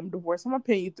getting a damn divorce. I'm not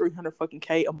paying you 300 fucking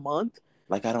K a month.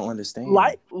 Like I don't understand.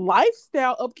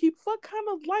 Lifestyle upkeep. What kind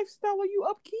of lifestyle are you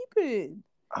upkeeping?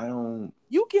 I don't.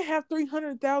 You can have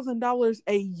 $300,000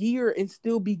 a year and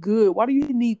still be good. Why do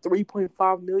you need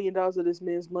 $3.5 million of this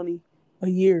man's money a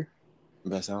year?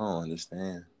 Best I don't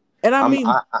understand. And I mean,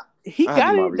 he I do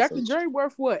got my it. Dr. research. Dre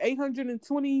worth what?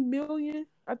 820 million.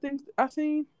 I think I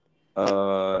seen.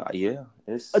 Yeah.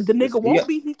 The nigga won't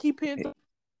be. He keep paying.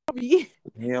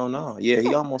 Hell no. Yeah,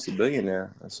 he almost a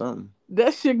billionaire or something.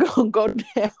 That shit gonna go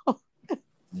down.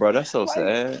 Bro, that's so like,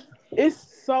 sad.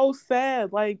 It's so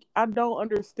sad. Like I don't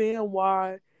understand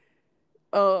why.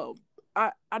 I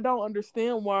don't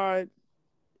understand why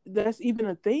that's even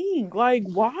a thing. Like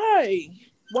why?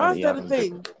 Why is that a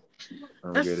thing? I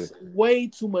don't That's get it. way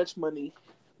too much money.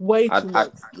 Way too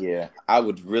much. Yeah, I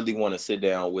would really want to sit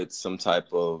down with some type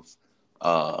of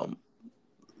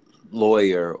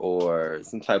lawyer or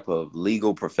some type of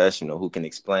legal professional who can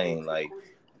explain like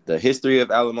the history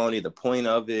of alimony, the point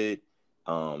of it,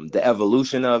 the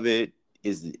evolution of it.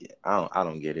 I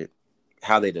don't get it.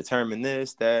 How they determine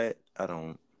this, that I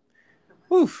don't.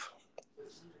 Oof,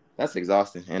 that's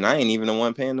exhausting, and I ain't even the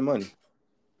one paying the money.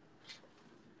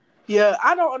 Yeah,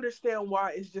 I don't understand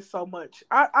why it's just so much.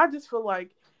 I just feel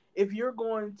like if you're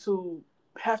going to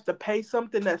have to pay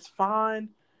something, that's fine.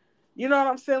 You know what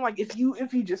I'm saying? Like if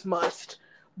you just must.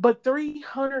 But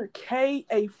 300K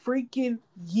a freaking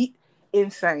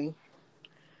insane.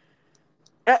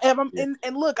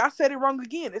 And look, I said it wrong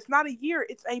again. It's not a year,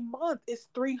 it's a month. It's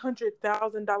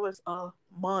 $300,000 a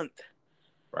month.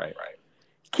 Right.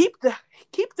 Keep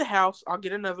the house. I'll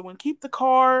get another one. Keep the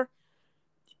car.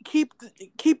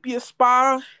 Keep your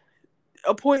spa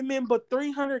appointment, but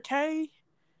 300K?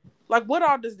 Like what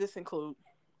all does this include?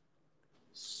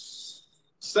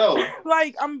 So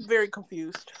like I'm very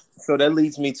confused. So that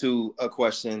leads me to a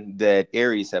question that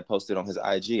Aries had posted on his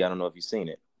IG. I don't know if you've seen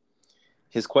it.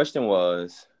 His question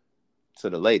was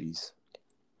to the ladies.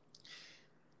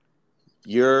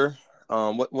 You're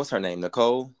what's her name?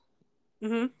 Nicole?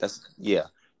 Mm-hmm.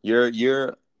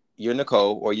 You're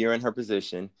Nicole, or you're in her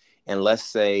position, and let's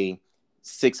say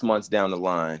 6 months down the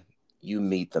line, you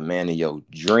meet the man of your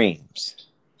dreams.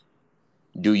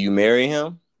 Do you marry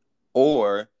him,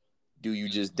 or do you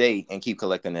just date and keep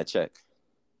collecting that check?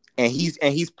 And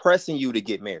he's pressing you to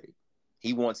get married.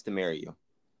 He wants to marry you.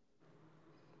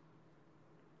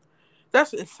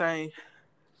 That's insane.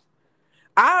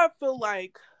 I feel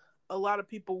like a lot of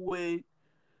people would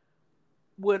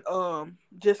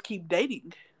just keep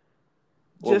dating.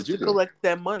 Just to collect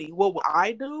that money. What would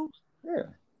I do? Yeah.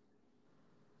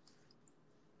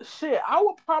 Shit, I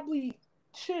would probably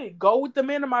go with the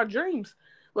man of my dreams.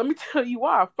 Let me tell you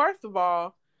why. First of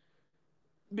all,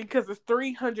 because it's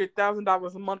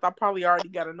 $300,000 a month, I probably already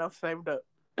got enough saved up.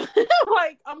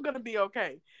 Like I'm gonna be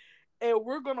okay, and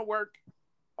we're gonna work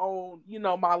on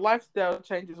my lifestyle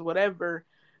changes, whatever,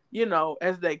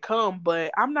 as they come.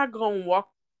 But I'm not gonna walk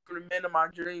for the man of my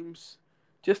dreams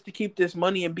just to keep this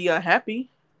money and be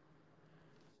unhappy.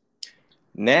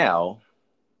 Now,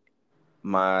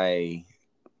 my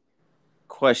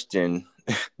question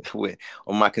or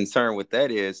my concern with that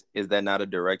is that not a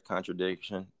direct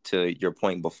contradiction to your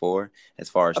point before, as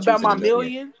far as about my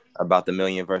million? About the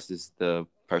million versus the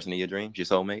person of your dreams, your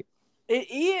soulmate? It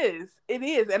is, and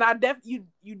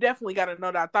you definitely got to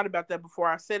know that I thought about that before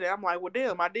I said it. I'm like, well,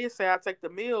 damn, I did say I take the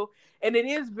meal, and it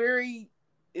is very,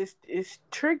 it's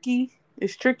tricky.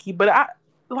 It's tricky, but I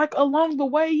like along the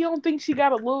way. You don't think she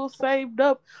got a little saved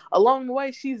up along the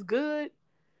way? She's good.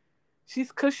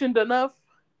 She's cushioned enough.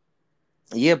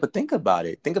 Yeah, but think about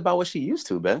it. Think about what she used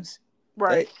to, Bess.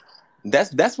 Right.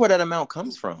 That's where that amount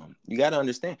comes from. You got to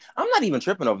understand. I'm not even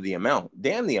tripping over the amount.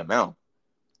 Damn the amount.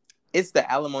 It's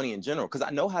the alimony in general, because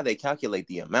I know how they calculate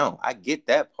the amount. I get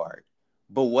that part.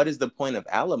 But what is the point of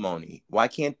alimony? Why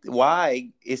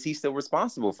is he still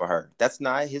responsible for her? That's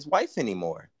not his wife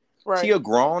anymore. Right. She a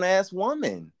grown ass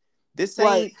woman. This ain't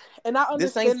right. And I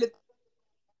understand it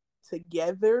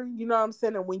together, you know what I'm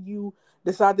saying? And when you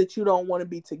decide that you don't want to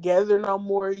be together no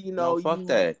more, you know, fuck you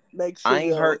that. make sure I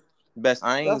ain't heard Best.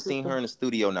 I ain't seen her in the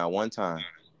studio not one time.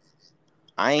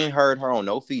 I ain't heard her on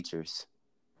no features.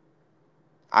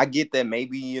 I get that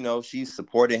maybe, you know, she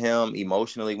supported him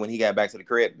emotionally when he got back to the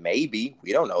crib. Maybe.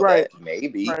 We don't know that.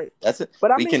 Maybe. Right. That's it.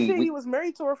 But I mean, he was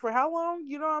married to her for how long?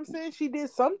 You know what I'm saying? She did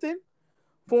something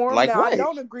for him. Like now, what? I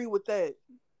don't agree with that.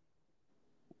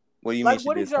 What do you mean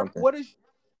she did something?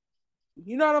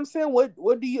 You know what I'm saying?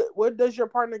 What does your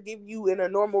partner give you in a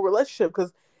normal relationship?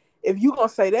 Because if you gonna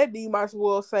say that, then you might as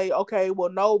well say, okay, well,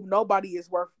 nobody is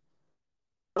worth,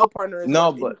 no partner is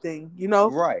worth anything. You know,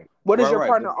 right? What does your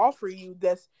partner offer you?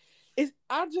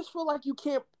 I just feel like you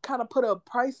can't kind of put a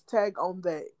price tag on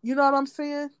that. You know what I'm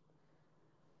saying?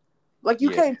 Like you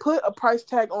can't put a price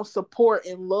tag on support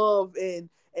and love and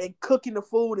cooking the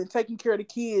food and taking care of the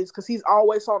kids because he's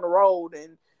always on the road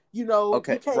and. You know, you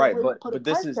can't really put a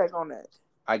price tag on that.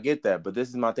 I get that, but this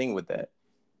is my thing with that.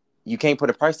 You can't put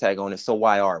a price tag on it, so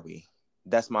why are we?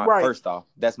 That's my first off.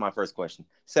 That's my first question.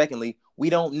 Secondly, we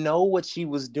don't know what she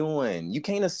was doing. You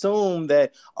can't assume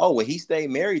that, oh, well, he stayed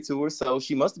married to her, so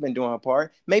she must have been doing her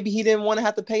part. Maybe he didn't want to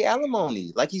have to pay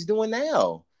alimony like he's doing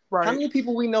now. Right. How many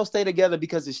people we know stay together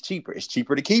because it's cheaper? It's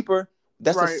cheaper to keep her.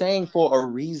 That's a saying for a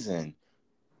reason.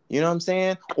 You know what I'm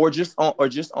saying? Or just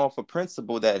on for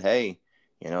principle that, hey,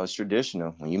 you know, it's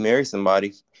traditional. When you marry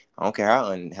somebody, I don't care how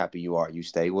unhappy you are, you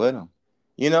stay with them.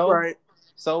 You know? Right.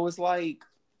 So it's like,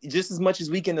 just as much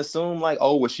as we can assume, like,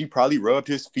 oh, well, she probably rubbed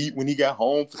his feet when he got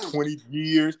home for 20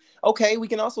 years. Okay, we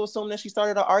can also assume that she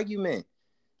started an argument.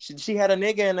 She had a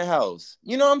nigga in the house.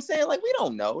 You know what I'm saying? Like, we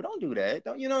don't know. Don't do that.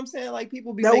 Don't, you know what I'm saying? Like,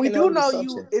 people be making those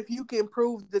assumptions. You if you can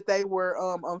prove that they were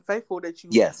unfaithful, that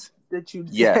you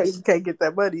can't get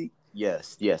that money.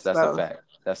 Yes, that's a fact.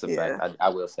 That's a fact. I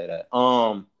will say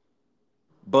that.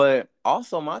 But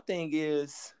also my thing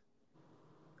is,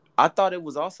 I thought it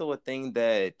was also a thing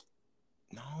that,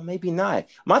 no, maybe not.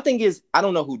 My thing is, I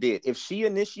don't know who did. If she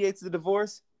initiates the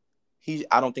divorce,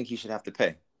 I don't think he should have to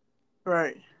pay.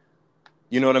 Right.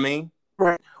 You know what I mean?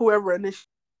 Right. Whoever initiates,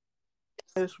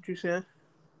 that's what you said.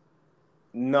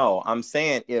 No, I'm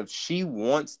saying if she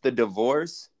wants the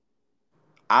divorce,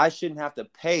 I shouldn't have to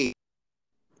pay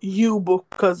you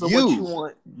because of what you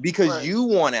want. Because you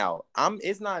want out.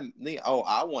 It's not me. Oh,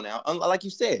 I want out. Like you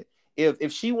said,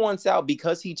 if she wants out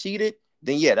because he cheated,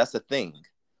 then yeah, that's a thing.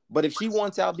 But if she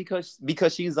wants out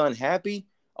because she's unhappy,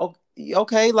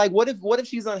 okay, like what if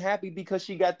she's unhappy because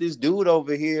she got this dude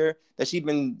over here that she's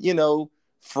been, you know,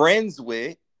 friends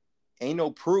with? Ain't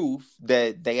no proof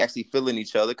that they actually feeling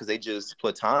each other because they just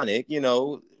platonic, you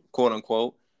know, quote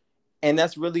unquote. And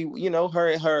that's really, you know, her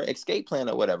escape plan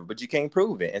or whatever, but you can't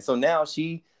prove it. And so now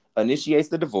she initiates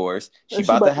the divorce. She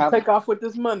about to take off with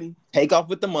this money. Take off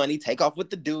with the money, take off with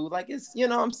the dude. Like, it's, you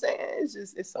know what I'm saying?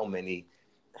 It's so many.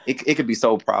 It could be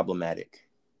so problematic.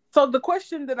 So the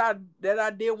question that I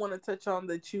did want to touch on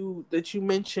that you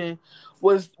mentioned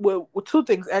was two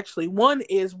things actually. One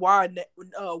is why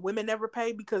women never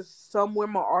pay, because some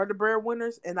women are the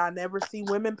breadwinners, and I never see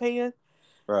women paying.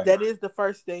 Right. That is the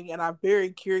first thing, and I'm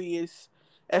very curious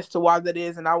as to why that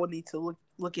is, and I would need to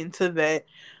look into that.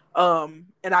 And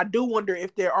I do wonder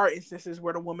if there are instances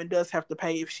where the woman does have to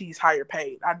pay if she's higher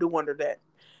paid. I do wonder that.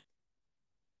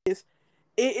 It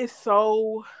is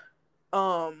so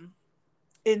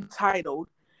entitled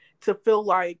to feel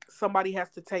like somebody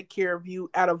has to take care of you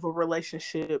out of a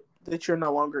relationship that you're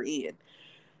no longer in.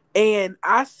 And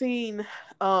I seen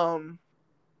what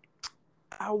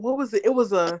was it? It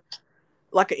was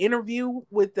like an interview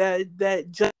with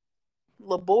that Judge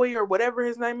LaBoy or whatever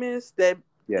his name is, that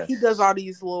he does all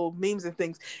these little memes and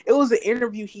things. It was an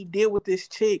interview he did with this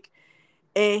chick,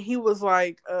 and he was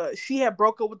like, she had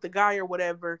broke up with the guy or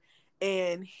whatever,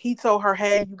 and he told her,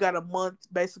 hey, you got a month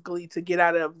basically to get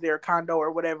out of their condo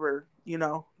or whatever, you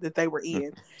know, that they were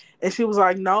in. And she was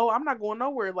like, no, I'm not going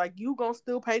nowhere. Like, you gonna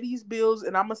still pay these bills,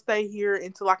 and I'm gonna stay here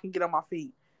until I can get on my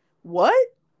feet. What?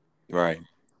 Right.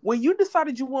 When you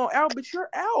decided you want out, but you're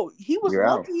out. He was You're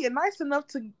out. lucky and nice enough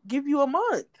to give you a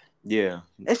month. Yeah.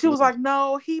 And she was like,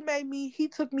 no, he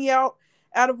took me out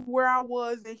of where I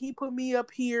was and he put me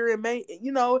up here and made,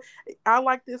 I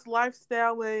like this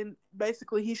lifestyle and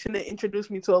basically he shouldn't have introduced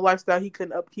me to a lifestyle he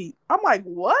couldn't upkeep. I'm like,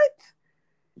 what?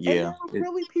 Yeah. And there were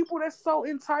really people that's so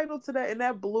entitled to that, and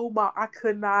that blew I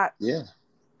could not. Yeah.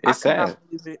 It's sad.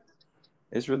 Believe it.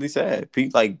 It's really sad.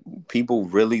 People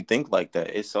really think like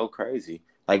that. It's so crazy.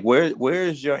 Like, where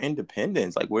is your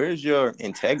independence? Like, where is your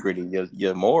integrity,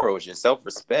 your morals, your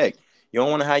self-respect? You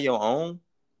don't want to have your own?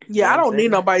 Yeah, I don't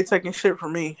need nobody taking shit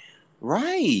from me.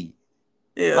 Right.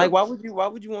 Yeah. Like, why would you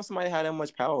want somebody to have that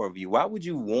much power over you? Why would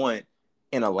you want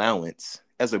an allowance?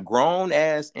 As a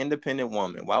grown-ass independent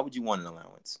woman, why would you want an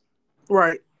allowance?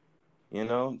 Right.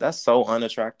 That's so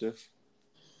unattractive.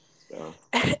 So.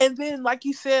 And then, like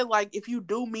you said, like, if you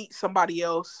do meet somebody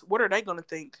else, what are they going to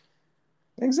think?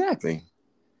 Exactly.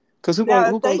 Because who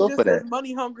gonna go for that? As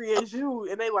money hungry as you,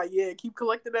 and they like, yeah, keep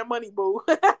collecting that money, boo.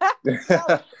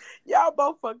 y'all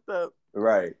both fucked up.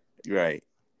 Right.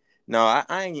 No,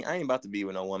 I ain't about to be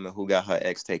with no woman who got her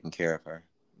ex taking care of her.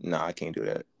 No, I can't do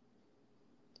that.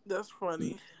 That's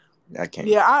funny. I can't.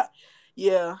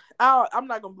 Yeah, I'm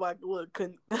not gonna be like, look,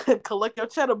 collect your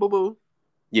cheddar, boo boo.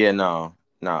 Yeah, no.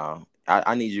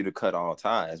 I need you to cut all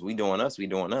ties. We doing us.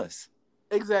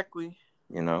 Exactly.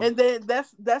 And then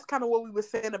that's kind of what we were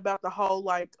saying about the whole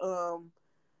like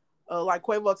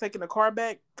Quavo taking the car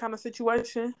back kind of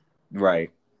situation.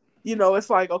 Right. It's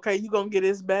like, okay, you gonna get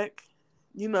his back.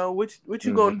 What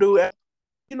you gonna do?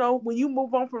 When you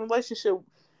move on from a relationship,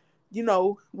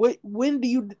 when do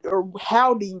you or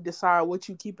how do you decide what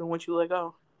you keep and what you let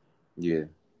go? Yeah.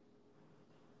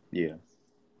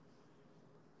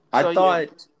 I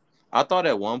thought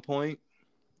at one point,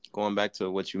 going back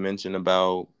to what you mentioned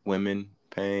about women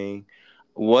paying,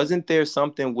 wasn't there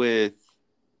something with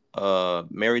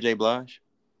Mary J. Blige?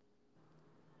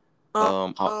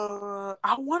 I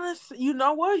want to. You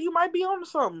know what? You might be on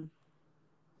something.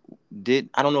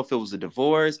 I don't know if it was a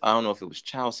divorce. I don't know if it was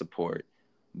child support,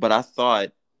 but I thought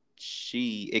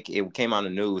it came on the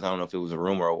news. I don't know if it was a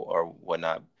rumor or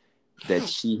whatnot that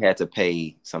she had to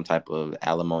pay some type of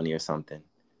alimony or something.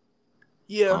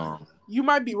 Yeah, you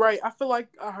might be right. I feel like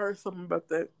I heard something about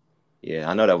that. Yeah,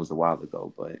 I know that was a while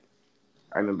ago, but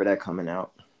I remember that coming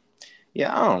out.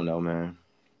 Yeah, I don't know, man.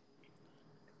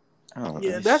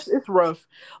 Yeah, it's rough.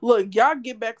 Look, y'all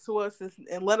get back to us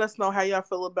and let us know how y'all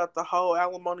feel about the whole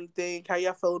alimony thing. How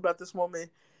y'all feel about this woman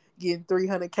getting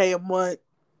 $300K a month,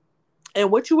 and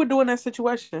what you would do in that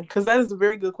situation? Because that is a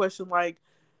very good question. Like,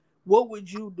 what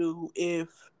would you do if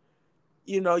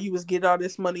you was getting all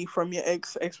this money from your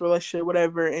ex relationship,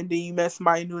 whatever, and then you met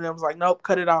somebody new and was like, nope,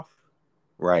 cut it off.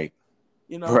 Right.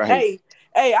 Right.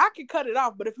 Hey, I can cut it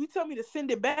off, but if you tell me to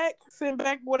send back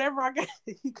whatever I got,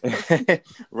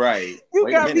 right. You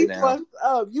got me fucked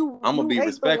up. I'm gonna be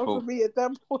respectful for me at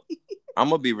that point. I'm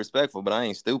gonna be respectful, but I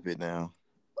ain't stupid now.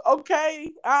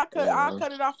 Okay, I'll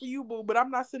cut it off for you, boo. But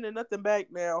I'm not sending nothing back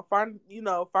now.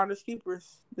 Finders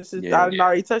keepers. This is I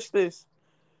already touched this.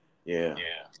 Yeah.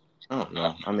 I don't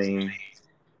know. I mean,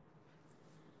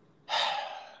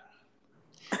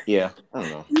 yeah. I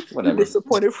don't know. Whatever. You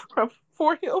disappointed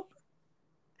for him.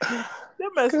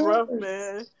 That mess rough,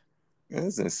 man.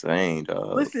 That's insane,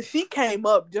 dog. Listen, she came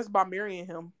up just by marrying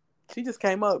him. She just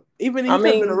came up. Even he could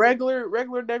have been a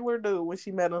regular dude when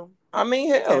she met him. I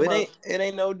mean, hell, it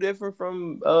ain't no different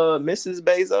from Mrs.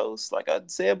 Bezos. Like I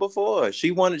said before,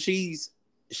 she's on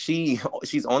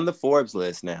the Forbes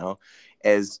list now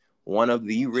as one of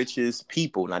the richest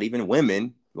people, not even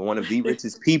women, but one of the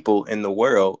richest people in the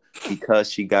world because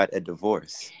she got a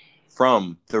divorce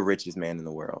from the richest man in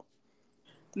the world.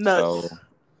 Nuts.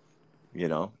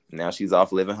 So, now she's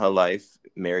off living her life,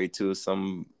 married to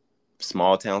some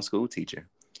small town school teacher.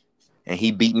 And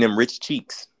he beating them rich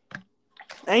cheeks.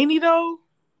 Ain't he though?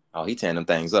 Oh, he tearing them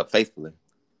things up faithfully.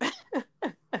 They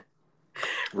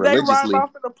ride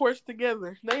off in the porch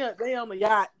together. They on the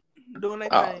yacht doing their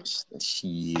thing.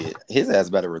 Shit. His ass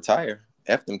better retire.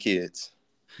 F them kids.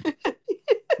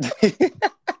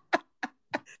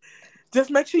 Just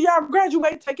make sure y'all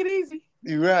graduate. Take it easy.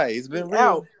 You're right. It's been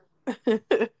real.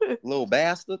 Little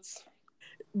bastards.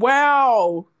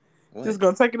 Wow. What? Just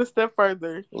gonna take it a step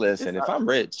further. Listen, if I'm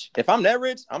that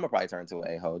rich, I'm gonna probably turn to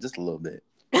an a-hole just a little bit.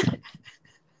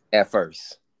 At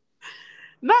first.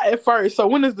 Not at first. So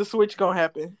when is the switch gonna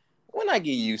happen? When I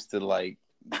get used to like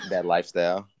that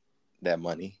lifestyle, that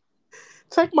money.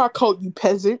 Take my coat, you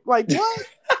peasant. Like what?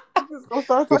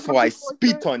 Before I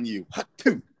spit on you.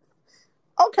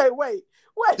 Okay, wait.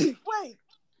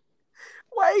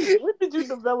 Wait, when did you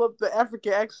develop the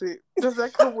African accent? Does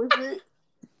that come with it?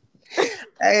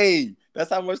 Hey, that's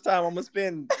how much time I'm gonna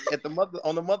spend at the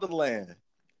motherland.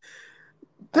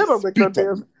 That don't make no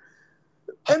damn.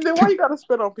 And then why you gotta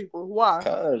spit on people? Why?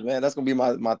 Cause man, that's gonna be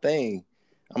my thing.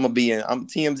 I'm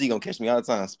TMZ gonna catch me all the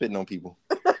time spitting on people.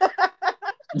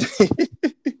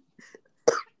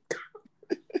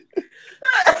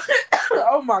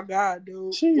 Oh my god,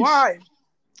 dude. Sheesh. Why?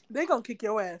 They gonna kick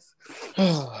your ass.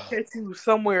 Catch you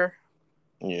somewhere.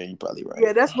 Yeah, you probably right.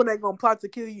 Yeah, that's when they gonna plot to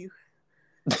kill you.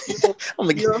 I'm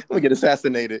gonna get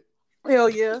assassinated. Hell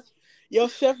yeah. Your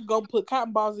chef gonna put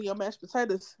cotton balls in your mashed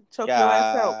potatoes. Choke your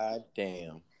ass out. God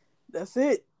damn. That's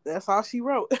it. That's all she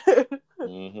wrote.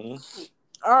 Mm-hmm.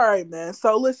 All right, man.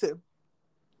 So listen,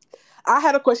 I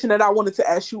had a question that I wanted to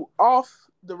ask you off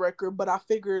the record, but I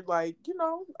figured, like,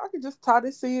 I could just tie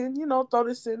this in, throw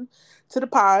this in to the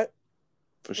pod.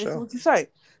 For See sure. what you say.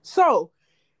 So,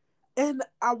 and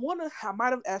I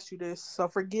might have asked you this, so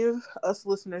forgive us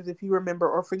listeners if you remember,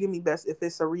 or forgive me best if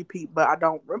it's a repeat, but I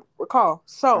don't recall.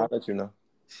 So, I'll let you know.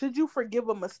 Should you forgive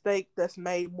a mistake that's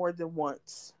made more than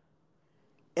once?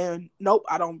 And nope,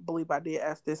 I don't believe I did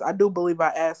ask this. I do believe I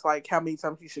asked, like, how many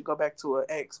times you should go back to an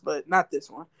ex, but not this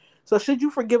one. So should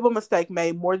you forgive a mistake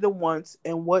made more than once,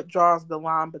 and what draws the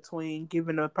line between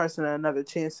giving a person another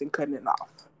chance and cutting it off?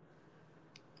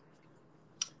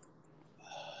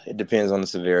 It depends on the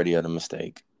severity of the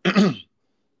mistake.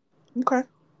 Okay.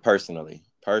 Personally,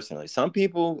 some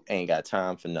people ain't got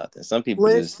time for nothing. Some people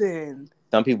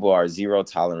some people are zero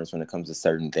tolerance when it comes to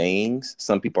certain things.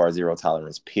 Some people are zero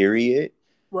tolerance, period.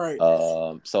 Right.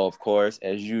 So of course,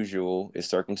 as usual, it's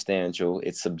circumstantial,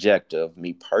 it's subjective.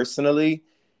 Me personally,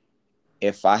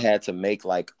 if I had to make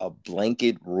like a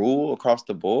blanket rule across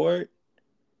the board,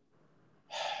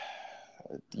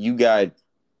 you got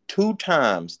 2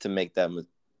 times to make that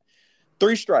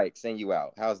 3 strikes and you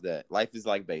out. How's that? Life is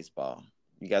like baseball.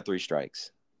 You got 3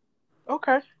 strikes.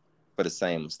 Okay. For the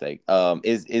same mistake.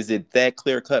 Is it that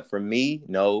clear cut for me?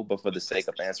 No, but for the sake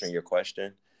of answering your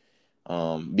question,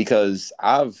 because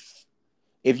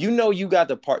if you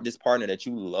got this partner that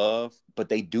you love, but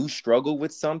they do struggle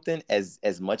with something as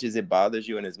much as it bothers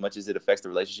you and as much as it affects the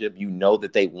relationship,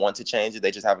 that they want to change it,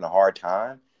 they just having a hard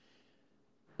time.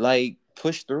 Like,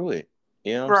 push through it.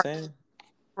 You know what I'm saying?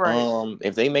 Right.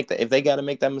 If they got to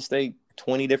make that mistake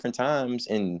 20 different times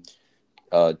and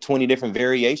 20 different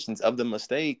variations of the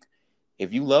mistake,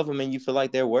 if you love them and you feel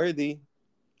like they're worthy,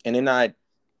 and they're not,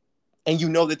 and you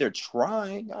know that they're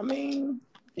trying, I mean,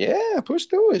 yeah, push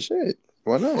through it. Shit,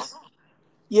 why not?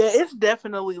 Yeah, it's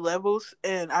definitely levels,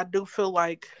 and I do feel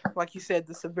like you said,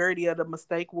 the severity of the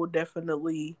mistake will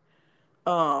definitely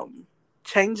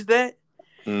change that.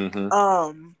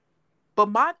 Mm-hmm. But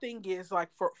my thing is, like,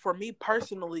 for me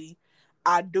personally,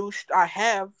 I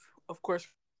have, of course,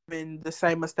 been the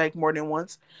same mistake more than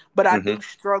once, but I do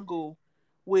struggle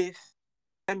with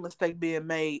that mistake being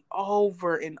made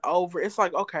over and over. It's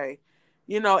like, okay,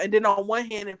 and then on one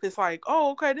hand, if it's like,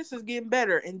 oh, okay, this is getting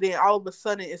better, and then all of a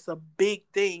sudden it's a big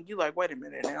thing, you're like, wait a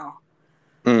minute now.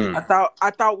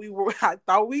 I thought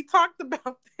we talked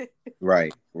about this.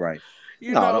 Right.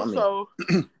 So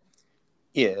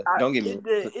yeah, don't get me.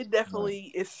 It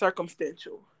definitely is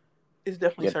circumstantial. It's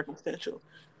definitely circumstantial.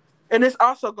 And it's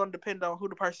also going to depend on who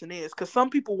the person is, because some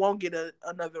people won't get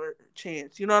another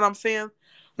chance. You know what I'm saying?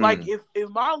 Like, if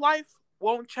my life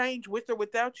won't change with or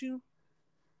without you,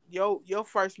 your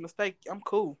first mistake, I'm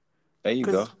cool. There you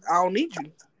go. I don't need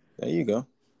you. There you go.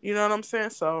 You know what I'm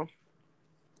saying? So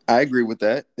I agree with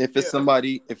that. If it's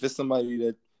somebody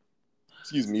that,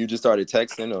 you just started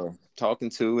texting or talking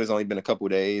to, it's only been a couple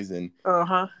of days, and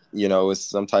it's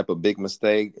some type of big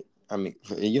mistake. I mean,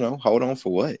 hold on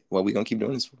for what? What we gonna keep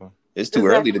doing this for? It's too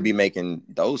early to be making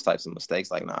those types of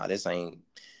mistakes. Like, nah, this ain't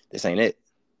it.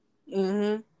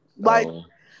 Mm-hmm.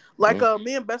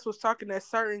 Me and Bess was talking that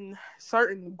certain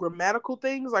grammatical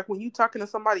things, like when you talking to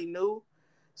somebody new,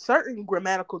 certain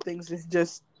grammatical things is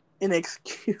just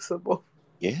inexcusable.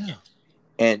 Yeah,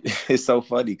 and it's so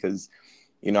funny because,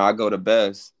 I go to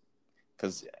Bess,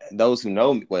 because those who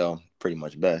know me, well, pretty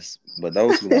much Bess, but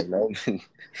those who don't know me,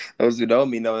 those who know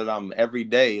me know that I'm every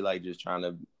day like just trying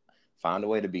to find a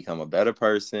way to become a better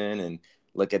person and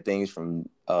look at things from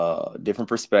different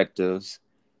perspectives,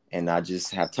 and I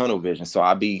just have tunnel vision. So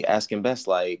I'll be asking Bess,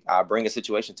 like, I bring a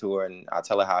situation to her and I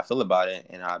tell her how I feel about it,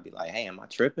 and I'll be like, hey, am I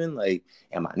tripping? Like,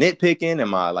 am I nitpicking?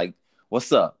 Am I like,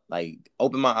 what's up? Like,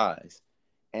 open my eyes.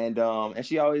 And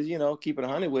she always, keep it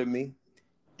 100 with me.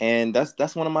 And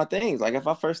that's one of my things. Like, if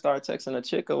I first start texting a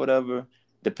chick or whatever,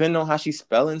 depending on how she's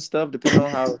spelling stuff, depending on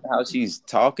how she's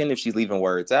talking, if she's leaving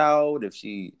words out, if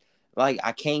she Like,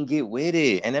 I can't get with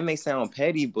it. And that may sound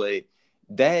petty, but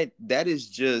that is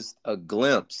just a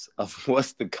glimpse of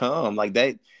what's to come. Like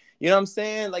that, you know what I'm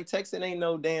saying? Like texting ain't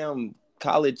no damn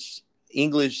college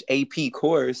English AP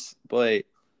course, but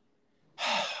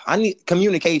I need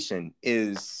communication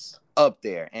is up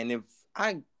there. And if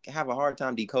I have a hard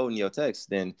time decoding your text,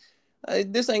 then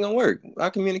this ain't gonna work. Our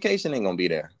communication ain't gonna be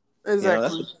there.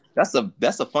 Exactly. You know,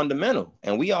 that's a fundamental,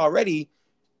 and we already,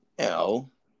 you know,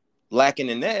 lacking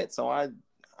in that. So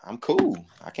I'm cool.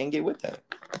 I can't get with that.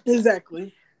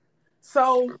 Exactly.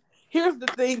 So here's the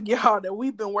thing, y'all, that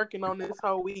we've been working on this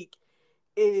whole week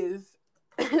is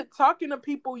talking to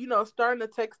people, you know, starting to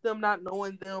text them, not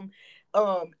knowing them,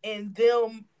 and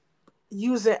them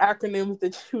using acronyms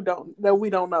that we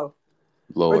don't know.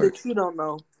 Lord. Or that you don't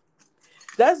know.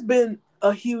 That's been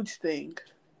a huge thing.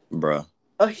 Bruh.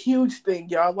 A huge thing,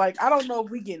 y'all. Like, I don't know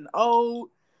if we getting old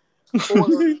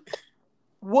or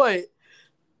what,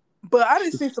 but I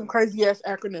didn't see some crazy ass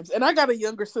acronyms. And I got a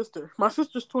younger sister. My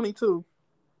sister's 22.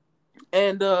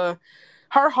 And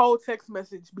her whole text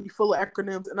message be full of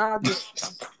acronyms, and I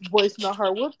just voice note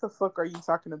her, what the fuck are you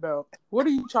talking about? What are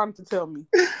you trying to tell me?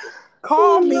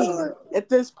 Call me at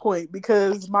this point,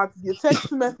 because your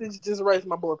text message just raised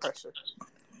my blood pressure.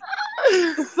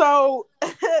 So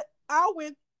I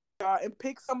went and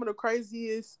picked some of the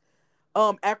craziest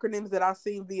acronyms that I've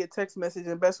seen via text message,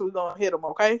 and best we're gonna hit them,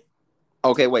 okay?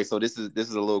 Okay, wait. So this is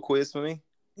a little quiz for me?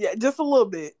 Yeah, just a little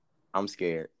bit. I'm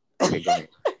scared. Okay, go ahead.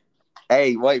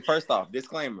 Hey, wait. First off,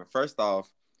 disclaimer. First off,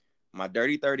 my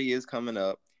Dirty 30 is coming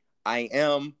up. I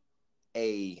am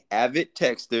a avid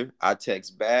texter. I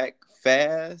text back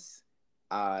fast.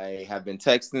 I have been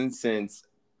texting since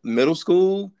middle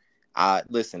school.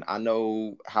 Listen, I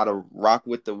know how to rock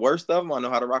with the worst of them. I know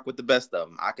how to rock with the best of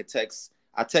them. I text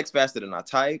faster than I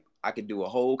type. I could do a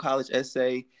whole college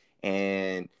essay.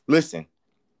 And listen,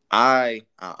 I'm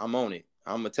on it.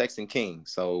 I'm a texting king.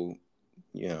 So,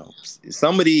 you know,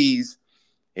 some of these,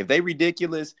 if they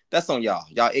ridiculous, that's on y'all.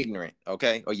 Y'all ignorant,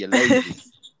 okay? Or you're lazy.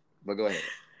 But go ahead.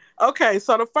 Okay,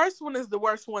 so the first one is the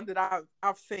worst one that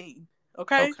I've seen.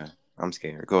 Okay? Okay. I'm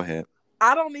scared. Go ahead.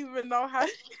 I don't even know how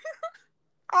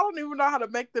to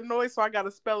make the noise, so I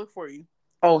gotta spell it for you.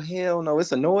 Oh hell no,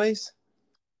 it's a noise?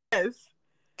 Yes.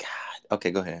 God.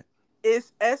 Okay, go ahead.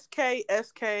 It's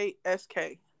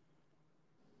SKSKSK.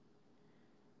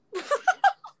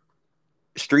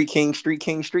 Street King.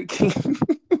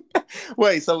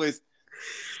 Wait, so is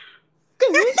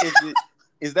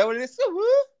that what it is?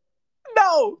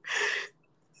 No.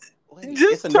 Wait,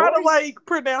 just try to like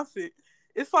pronounce it.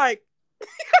 It's like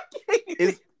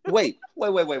wait.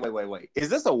 Is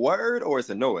this a word or it's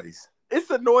a noise? It's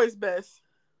a noise, best.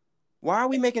 Why are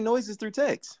we making noises through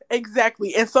text?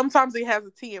 Exactly. And sometimes it has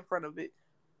a T in front of it.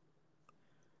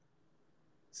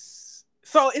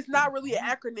 So it's not really an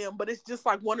acronym, but it's just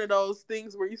like one of those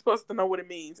things where you're supposed to know what it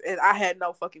means. And I had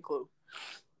no fucking clue.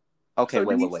 Okay, so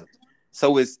wait.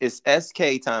 So it's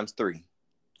SK times 3.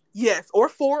 Yes, or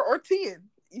 4 or 10.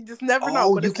 You just never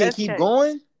know. But you can keep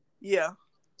going? Yeah.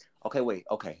 Okay, wait.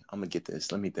 Okay, I'm going to get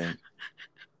this. Let me think.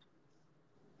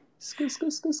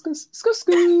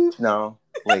 No,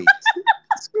 wait.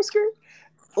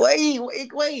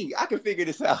 Wait. I can figure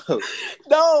this out.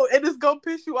 No, and it's going to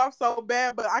piss you off so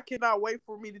bad, but I cannot wait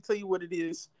for me to tell you what it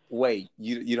is. Wait,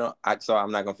 you don't, so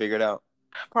I'm not going to figure it out?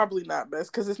 Probably not,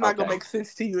 best, because it's not going to make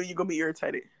sense to you and you're going to be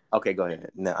irritated. Okay, go ahead.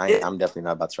 No, I'm definitely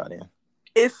not about to try that.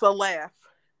 It's a laugh.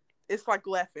 It's like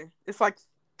laughing. It's like...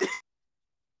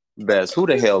 Best, who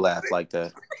the hell laughed like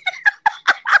that?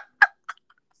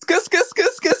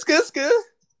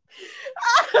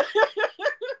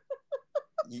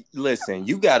 Listen,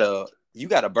 you got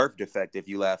a birth defect if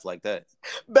you laugh like that.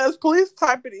 Best, please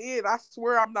type it in. I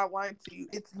swear I'm not lying to you.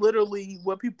 It's literally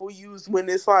what people use when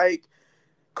it's like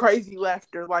crazy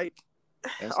laughter. Like,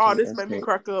 this made me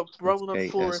crack up, rolling on the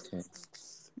floor.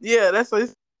 Yeah, that's what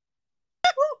it's...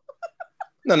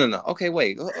 No. Okay,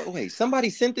 wait. Somebody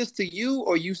sent this to you,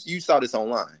 or you saw this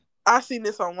online? I seen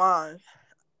this online.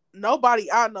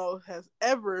 Nobody I know has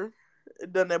ever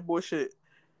done that bullshit.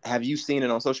 Have you seen it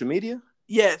on social media?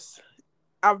 Yes.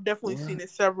 I've definitely seen it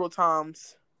several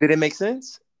times. Did it make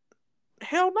sense?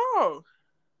 Hell no.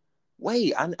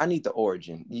 Wait, I need the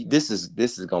origin. This is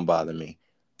gonna bother me.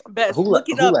 Best, look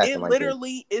it up. It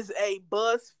literally is a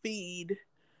BuzzFeed.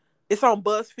 It's on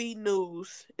BuzzFeed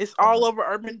News. It's all over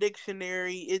Urban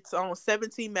Dictionary. It's on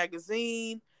 17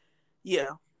 Magazine.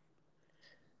 Yeah.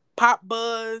 Pop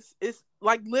Buzz. It's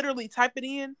like literally type it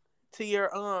in to your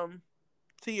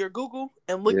Google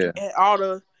and look at all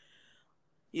the...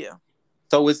 Yeah.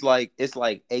 So it's like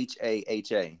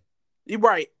HAHA. You're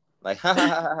right. Like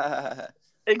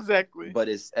Exactly. but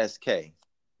it's SK.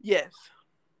 Yes.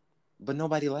 But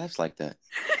nobody laughs like that.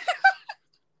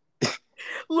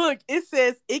 Look, it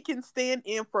says it can stand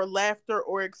in for laughter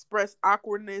or express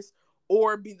awkwardness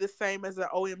or be the same as an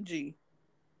OMG.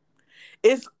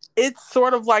 It's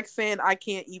sort of like saying I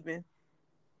can't even.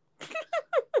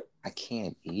 I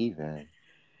can't even.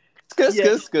 Skr, Yeah.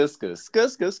 skr, skr, skr,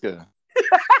 skr, skr, skr.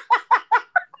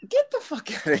 Get the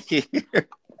fuck out of here.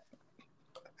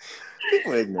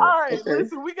 People ignorant. All right, Okay.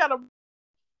 listen, we got a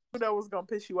that was gonna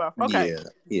piss you off. Okay.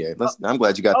 Yeah. I'm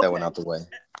glad you got that one out the way.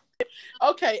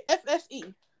 Okay,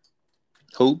 FSE.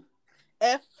 Who?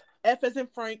 F as in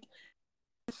Frank,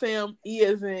 Sam, E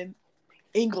as in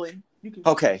England.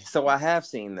 Okay, so I have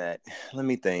seen that. Let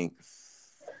me think.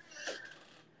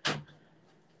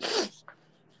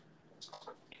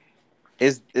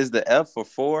 Is the F for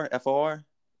four? FR?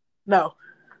 No.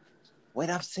 Wait,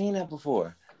 I've seen that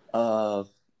before. I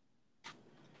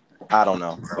don't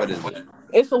know. What is it?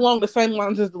 It's along the same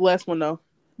lines as the last one though.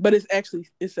 But it's an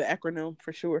acronym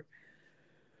for sure.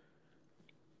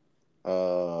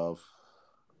 I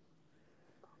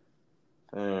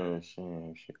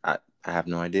have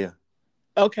no idea.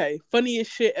 Okay,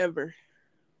 funniest shit ever.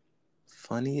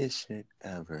 Funniest shit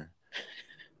ever.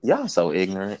 Y'all so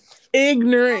ignorant.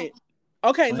 Ignorant.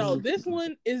 Okay, Funny. no, this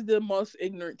one is the most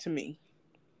ignorant to me.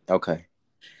 Okay.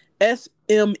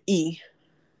 SME.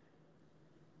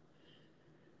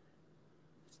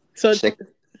 So,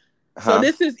 so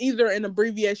this is either an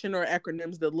abbreviation or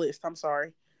acronyms, the list. I'm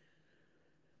sorry.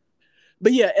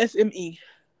 But yeah, SME.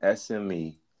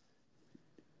 SME.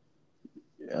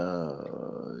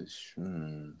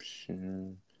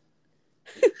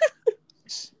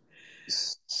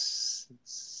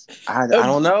 I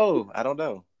don't know. I don't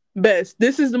know. Best.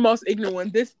 This is the most ignorant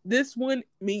one. This one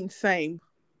means same.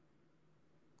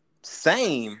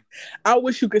 Same? I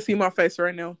wish you could see my face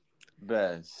right now.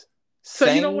 Best. So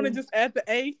you don't want to just add the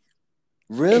A?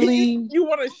 Really? You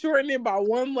want to shorten it by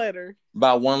one letter?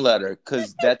 By one letter,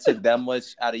 because that took that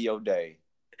much out of your day.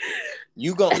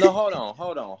 You gonna no?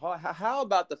 Hold on. How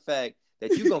about the fact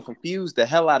that you gonna confuse the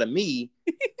hell out of me?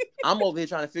 I'm over here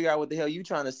trying to figure out what the hell you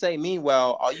trying to say.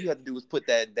 Meanwhile, all you have to do is put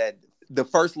that the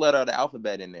first letter of the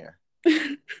alphabet in there.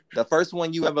 The first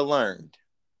one you ever learned.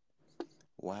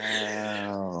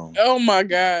 Wow. Oh my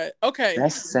God. Okay.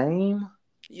 That's same?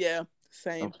 Yeah,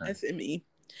 same. Okay. SME.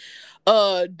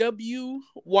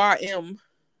 WYM.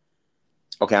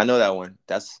 Okay, I know that one.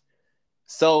 That's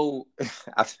so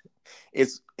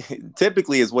it's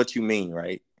typically is what you mean,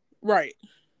 right? Right.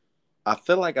 I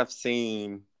feel like I've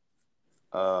seen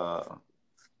no.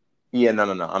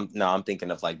 I'm thinking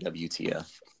of like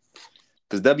WTF.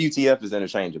 Because WTF is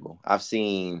interchangeable. I've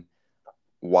seen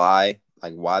Y,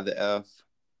 like why the F,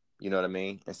 you know what I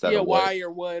mean? Instead of what. Why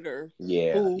or what or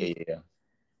yeah, who. Yeah.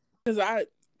 Because I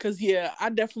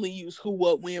definitely use who,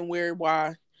 what, when, where,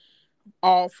 why,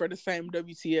 all for the same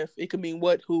WTF. It could mean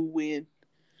what, who, when,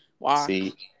 why.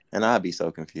 See, and I'd be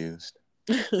so confused.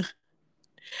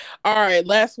 All right,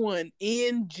 last one.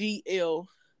 NGL.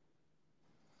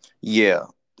 Yeah.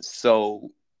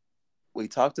 So we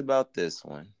talked about this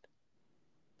one.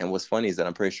 And what's funny is that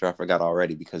I'm pretty sure I forgot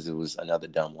already because it was another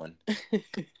dumb one.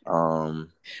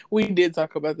 We did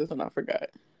talk about this and I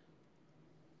forgot.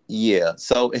 Yeah,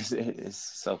 so it's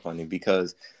so funny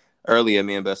because earlier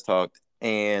me and Bess talked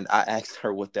and I asked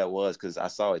her what that was because I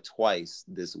saw it twice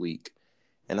this week.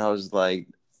 And I was like,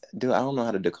 dude, I don't know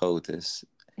how to decode this.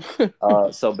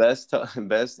 So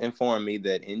Bess informed me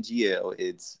that NGL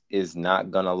is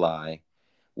not gonna lie,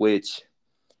 which...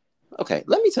 Okay,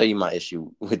 let me tell you my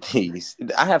issue with these.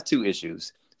 I have two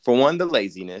issues. For one, the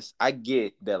laziness. I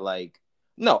get that, like,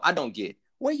 no, I don't get.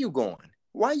 Where you going?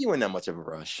 Why are you in that much of a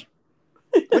rush?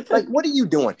 What are you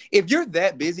doing? If you're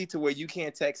that busy to where you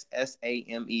can't text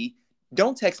SAME,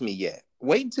 don't text me yet.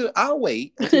 I'll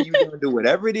wait until you do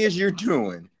whatever it is you're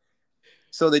doing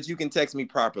so that you can text me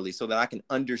properly so that I can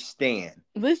understand.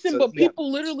 Listen, but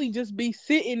people literally just be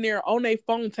sitting there on their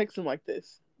phone texting like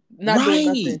this. Not doing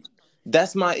nothing.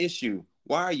 That's my issue.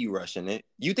 Why are you rushing it?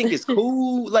 You think it's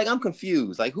cool? Like, I'm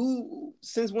confused. Like,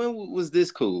 since when was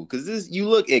this cool? Because you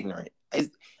look ignorant.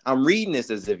 I'm reading this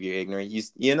as if you're ignorant.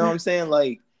 You know what I'm saying?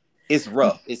 Like, it's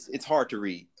rough. It's hard to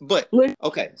read. But,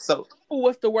 okay, so.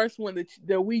 What's the worst one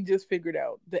that we just figured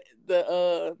out?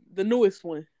 The newest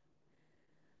one.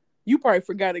 You probably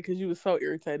forgot it because you were so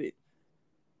irritated.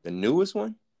 The newest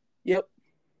one? Yep.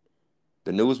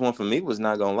 The newest one for me was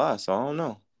Not Gonna Lie, so I don't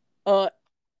know.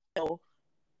 L.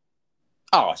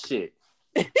 Oh, shit.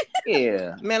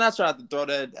 Yeah. Man, I tried to throw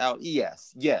that out.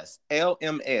 Yes.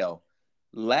 LML.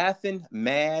 Laughing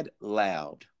mad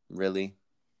loud. Really?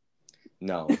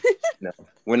 No.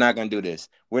 We're not gonna do this.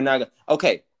 We're not gonna.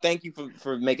 Okay, thank you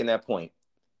for making that point.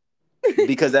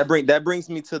 Because that brings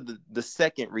me to the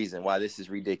second reason why this is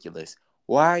ridiculous.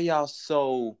 Why are y'all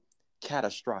so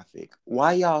catastrophic?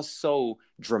 Why y'all so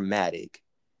dramatic?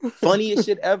 Funniest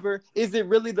shit ever? Is it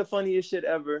really the funniest shit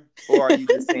ever? Or are you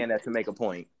just saying that to make a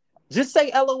point? Just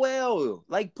say LOL.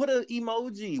 Like, put an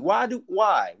emoji. Why?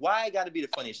 Why it gotta be the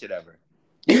funniest shit ever?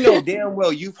 You know damn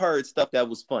well you've heard stuff that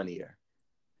was funnier.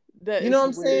 That you know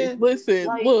what I'm weird. saying? Listen,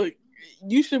 like, look,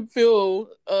 you should feel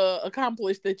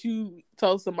accomplished that you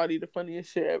told somebody the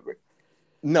funniest shit ever.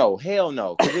 No, hell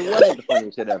no, because it wasn't the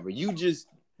funniest shit ever. You just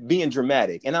being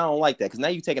dramatic, and I don't like that because now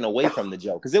you're taking away from the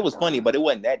joke. Because it was funny, but it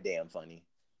wasn't that damn funny.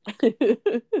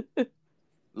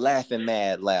 Laughing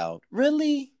mad loud.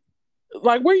 Really?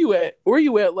 Like, where you at? Where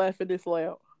you at laughing this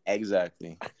loud?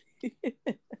 Exactly.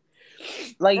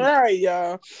 Like, all right,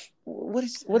 y'all. What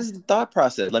is the thought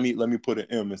process? Let me put an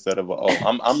M instead of a O.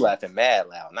 I'm laughing mad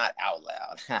loud, not out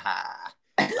loud.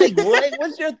 Like, what?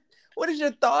 What is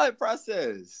your thought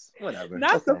process? Whatever.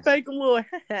 Not the fake little.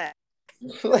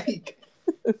 Like,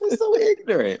 it's so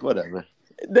ignorant. Whatever.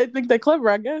 They think they're clever,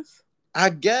 I guess. I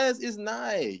guess it's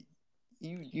not.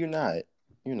 You're not.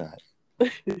 You're not.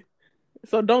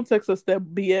 So don't text us that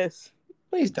BS.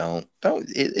 Please don't.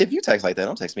 If you text like that,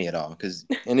 don't text me at all.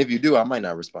 And if you do, I might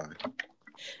not respond.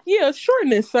 Yeah,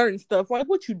 shortening certain stuff. Like,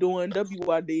 what you doing?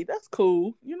 WYD. That's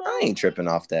cool. You know, I ain't tripping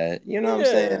off that. You know what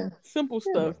I'm saying? Simple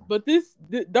stuff. But this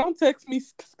don't text me.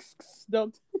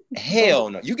 Don't. Hell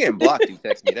no. You getting blocked, you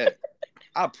text me that.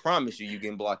 I promise you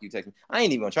getting blocked, you text me. I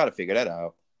ain't even gonna try to figure that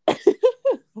out.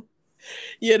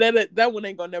 Yeah, that one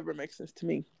ain't gonna never make sense to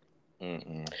me.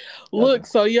 Mm-mm. Look,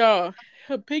 so y'all,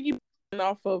 piggybacking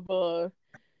off of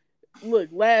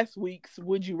last week's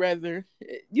Would You Rather,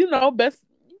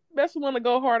 best one to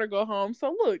go hard or go home.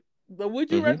 So look, the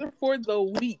Would You Rather for the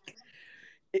week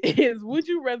is: would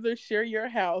you rather share your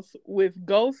house with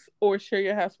ghosts or share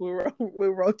your house with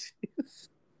roaches?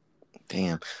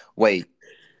 Damn. Wait.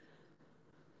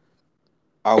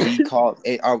 Are we called?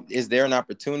 Is there an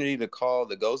opportunity to call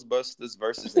the Ghostbusters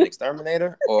versus an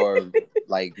exterminator, or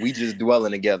like we just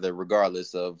dwelling together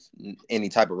regardless of any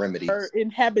type of remedies? Or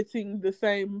inhabiting the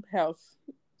same house.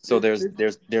 So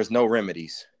there's no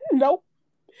remedies. Nope.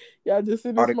 Y'all just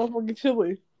in this motherfucker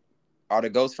chilling. Are the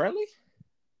ghosts friendly?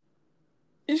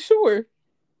 Sure.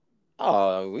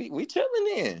 Oh, we chilling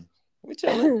in. We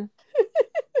chilling.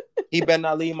 He better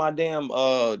not leave my damn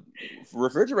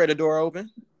refrigerator door open.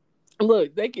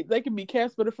 Look, they can be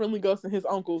Casper the Friendly Ghost and his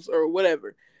uncles or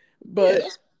whatever, but yeah,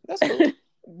 that's cool.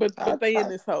 but they in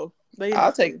this hole.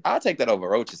 I'll take that over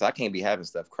roaches. I can't be having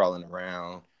stuff crawling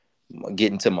around,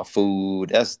 getting to my food.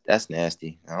 That's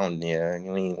nasty. We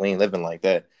ain't living like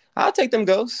that. I'll take them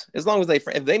ghosts as long as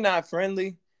if they not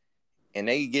friendly and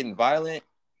they getting violent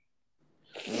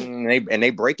and they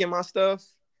breaking my stuff.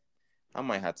 I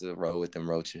might have to roll with them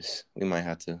roaches. We might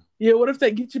have to. Yeah, what if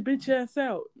they get your bitch ass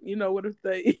out? What if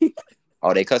they...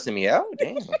 Oh, they cussing me out?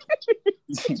 Damn.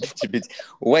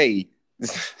 Wait.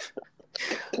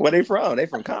 Where they from? They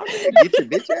from Compton? Get your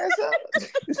bitch ass out?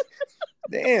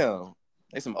 Damn.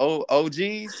 They some old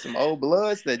OGs, some old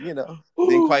bloods that,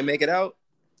 didn't quite make it out.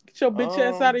 Get your bitch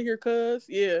ass out of here, cuz.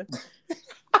 Yeah.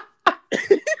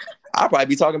 I'll probably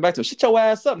be talking back to her. Shut your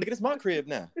ass up, nigga. This my crib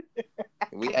now.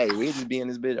 We just be in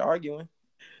this bitch arguing.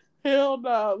 Hell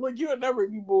no. Look, you'll never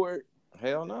be bored.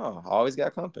 Hell no. Always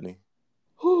got company.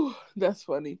 Whew, that's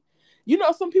funny.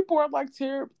 Some people are like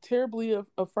terribly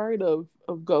afraid of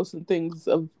ghosts and things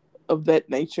of that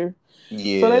nature.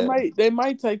 Yeah. So they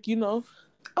might take,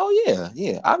 Oh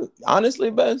yeah. I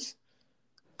honestly, Bess,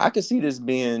 I could see this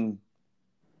being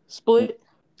split.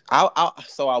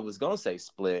 So I was gonna say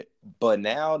split, but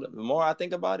now the more I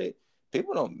think about it,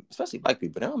 people don't, especially black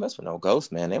people, they don't mess with no ghosts,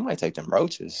 man. They might take them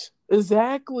roaches.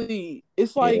 Exactly.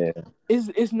 It's like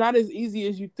it's not as easy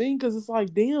as you think, because it's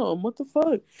like, damn, what the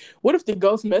fuck? What if the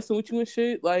ghost messing with you and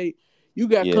shit? Like, you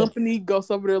got company,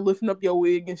 ghosts over there lifting up your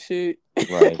wig and shit.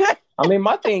 Right. I mean,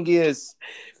 my thing is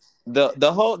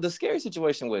the scary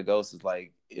situation with ghosts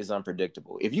is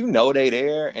unpredictable. If you know they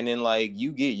there and then like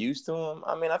you get used to them,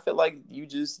 I mean, I feel like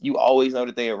you always know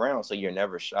that they're around, so you're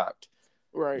never shocked.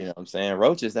 Right. You know what I'm saying?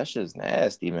 Roaches, that shit's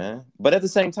nasty, man. But at the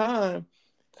same time,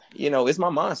 it's my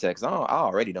mindset, because I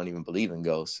already don't even believe in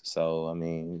ghosts. So I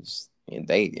mean,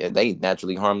 they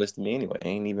naturally harmless to me anyway.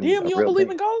 Ain't even. Damn, you don't believe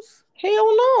in ghosts? Hell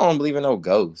no, I don't believe in no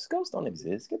ghosts. Ghosts don't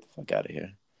exist. Get the fuck out of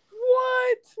here.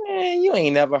 What? Man, you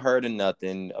ain't never heard of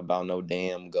nothing about no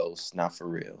damn ghosts. Not for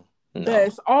real. No.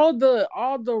 That's all the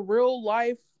real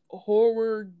life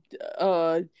horror,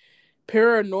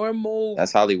 paranormal.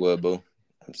 That's Hollywood, boo.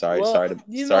 I'm sorry. Well, sorry to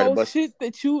you sorry to know, bust. shit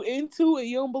that you into and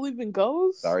you don't believe in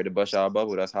ghosts. Sorry to bust y'all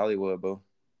bubble. That's Hollywood, boo.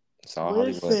 It's all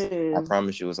Hollywood. I Listen,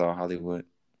 promise you, it's all Hollywood.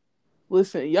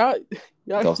 listen, y'all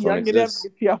Ghosts don't get out exist.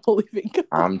 if y'all believe in ghosts.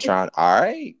 I'm trying. All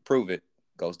right, prove it.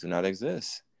 Ghosts do not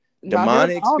exist. Nah, hell,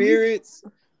 Demonic I don't need-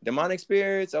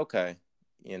 spirits. Okay,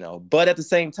 but at the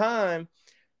same time,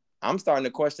 I'm starting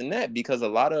to question that because a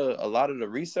lot of the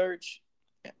research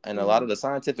and a lot of the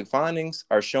scientific findings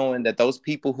are showing that those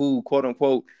people who quote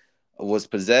unquote was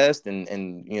possessed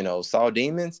and saw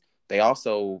demons, they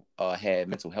also had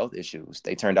mental health issues.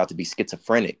 They turned out to be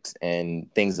schizophrenics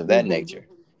and things of that nature.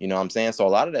 You know what I'm saying? So a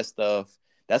lot of that stuff,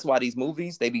 that's why these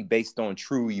movies, they be based on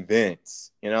true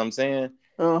events. You know what I'm saying?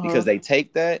 Because they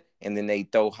take that and then they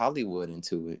throw Hollywood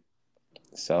into it.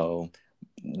 So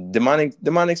demonic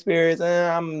spirits,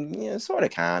 I'm sort of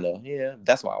kind of,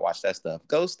 that's why I watch that stuff.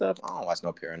 Ghost stuff, I don't watch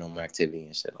no Paranormal Activity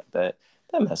and shit like that.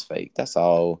 That's fake. That's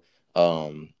all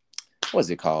what's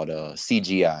it called,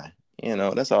 CGI.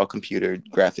 That's all computer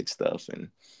graphic stuff. And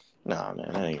nah,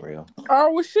 man, that ain't real.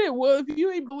 Oh, well, shit. Well, if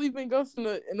you ain't believe in ghosts in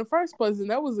the first place, then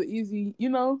that was an easy,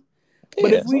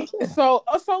 But if we so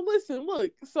listen,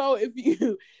 look. So if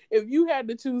you had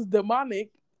to choose demonic,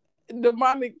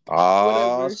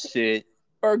 oh whatever, shit,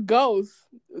 or ghost,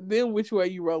 then which way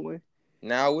you rolling?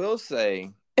 Now I will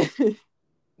say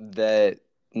that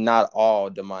not all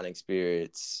demonic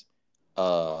spirits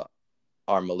are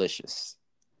malicious.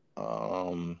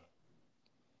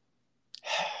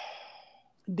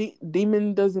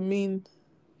 Demon doesn't mean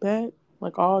bad.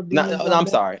 Like all demons. No, I'm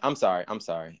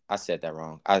sorry. I said that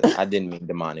wrong. I didn't mean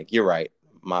demonic. You're right.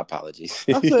 My apologies.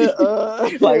 I said,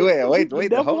 like wait,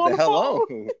 hold the hell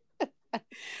on.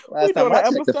 Last time I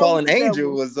checked, the fallen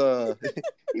angel was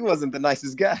he wasn't the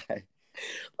nicest guy.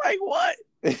 Like what?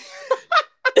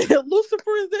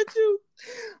 Lucifer, is that you?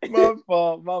 My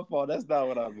fault. That's not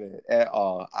what I meant at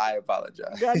all. I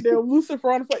apologize. Goddamn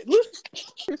Lucifer on the face.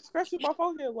 Lucifer scratching my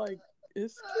forehead like,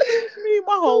 excuse me,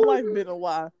 my whole life been a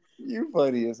lie. You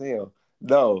funny as hell.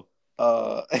 No.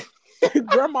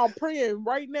 Grandma praying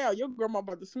right now. Your grandma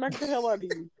about to smack the hell out of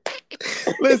you.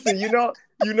 Listen, you know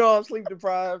I'm sleep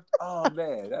deprived. Oh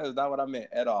man, that is not what I meant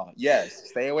at all. Yes,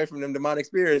 stay away from them demonic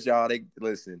spirits, y'all. They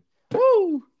listen.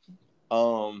 Woo.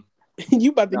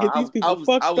 You about to get these people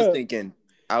fucked up.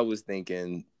 I was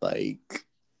thinking like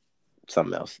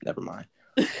something else. Never mind.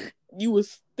 You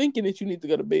was thinking that you need to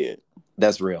go to bed.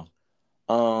 That's real.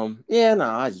 Yeah, no,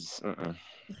 I just I'm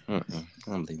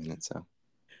leaving it.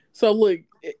 So look,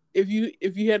 if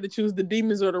you had to choose the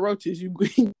demons or the roaches, you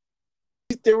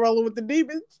still rolling with the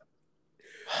demons?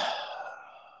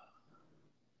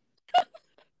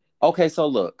 Okay, so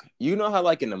look, you know how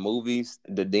like in the movies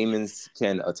the demons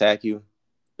can attack you?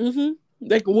 Mm-hmm.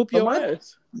 They can whoop your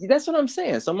ass. That's what I'm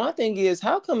saying. So my thing is,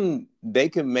 how come they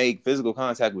can make physical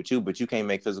contact with you, but you can't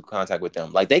make physical contact with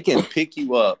them? Like they can pick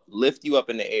you up, lift you up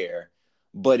in the air,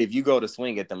 but if you go to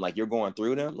swing at them, like you're going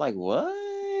through them, like what?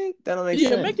 That don't make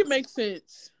sense. Yeah, make it make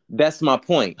sense. That's my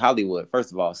point, Hollywood.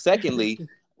 First of all, secondly,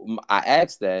 I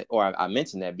asked that or I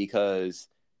mentioned that because,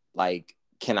 like,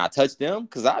 can I touch them?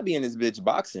 Because I'll be in this bitch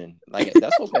boxing. Like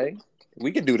that's okay.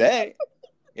 We can do that.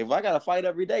 If I gotta fight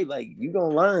every day, like you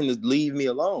gonna learn to leave me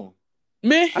alone.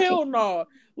 Man, hell no.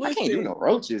 I can't do no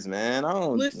roaches, man.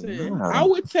 I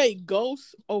would take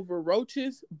ghosts over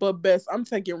roaches, but best I'm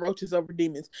taking roaches over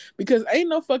demons because ain't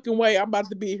no fucking way I'm about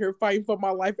to be here fighting for my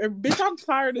life. Bitch, I'm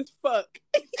tired as fuck.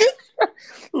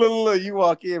 Look, you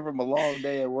walk in from a long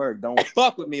day at work. Don't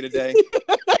fuck with me today.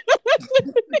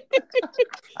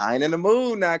 I ain't in the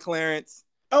mood now, Clarence.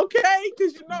 Okay,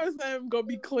 because you know it's not even gonna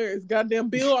be Clarence. Goddamn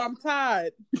Bill, I'm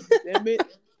tired. Damn it.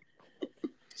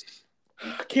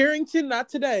 Carrington, not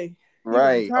today.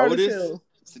 Right. Otis,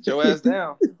 sit your ass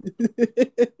down.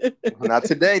 Not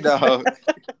today, dog.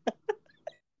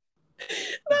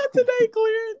 Not today,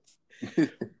 Clarence.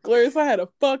 Clarence, I had a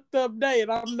fucked up day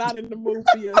and I'm not in the mood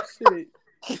for your shit.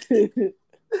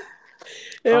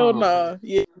 Hell nah.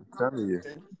 Yeah. I'm telling you.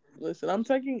 Listen, I'm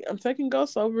taking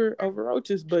ghosts over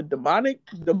roaches, but demonic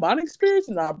spirits,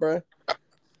 nah, bro.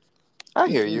 I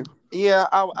hear you. Yeah,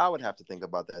 I would have to think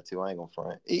about that too. I ain't gonna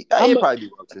front. It'd probably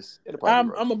be roaches. I'm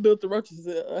gonna build the roaches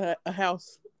a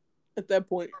house at that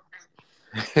point.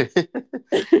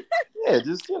 Yeah,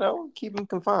 just keep them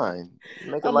confined.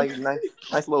 Make it like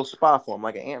nice little spa for them,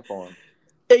 like an ant farm.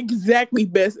 Exactly,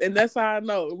 best, and that's how I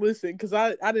know. Listen, because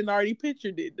I didn't already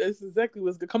pictured it. That's exactly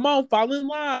what's good. Come on, fall in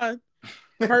line.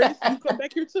 Curtis, you come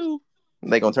back here too.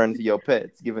 They gonna turn into your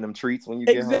pets, giving them treats when you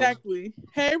get home. Exactly.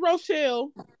 Hey,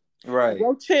 Rochelle. Right.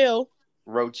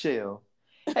 Rochelle.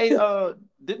 Hey,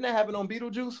 didn't that happen on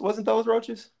Beetlejuice? Wasn't those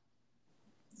roaches?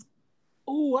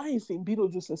 Oh, I ain't seen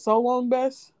Beetlejuice in so long,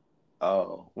 Bess.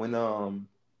 Oh, when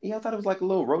yeah, I thought it was like a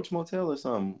little Roach Motel or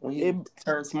something. When he It,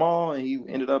 turned small and he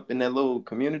ended up in that little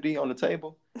community on the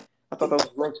table. I thought that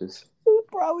was roaches. it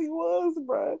probably was,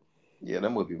 bro. Yeah, that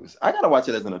movie was. I gotta watch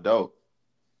it as an adult.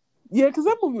 Yeah, because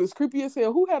that movie was creepy as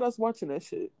hell. Who had us watching that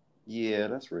shit? Yeah,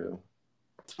 that's real.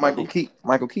 Funny.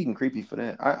 Michael Keaton, creepy for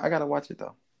that. I gotta watch it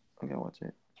though. I gotta watch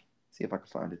it. See if I can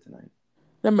find it tonight.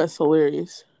 That mess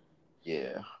hilarious.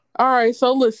 Yeah. All right,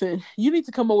 so listen, you need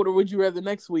to come over with a Would You Rather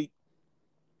next week.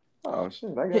 Oh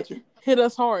shit, I got you. Hit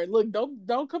us hard. Look,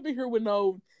 don't come in here with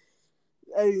no.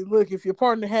 Hey, look, if your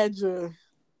partner had your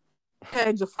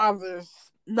father's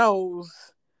nose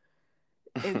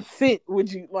and scent,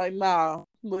 would you like? Nah,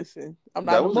 listen, I'm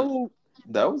not in the mood.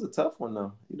 That was a tough one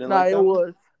though. You didn't Nah, like that it one?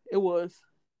 was. It was.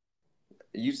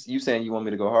 You saying you want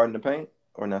me to go hard in the paint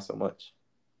or not so much?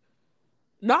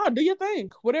 Nah, do your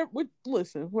thing.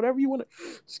 Listen, whatever you want to.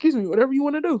 Excuse me, whatever you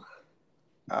want to do.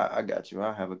 I got you.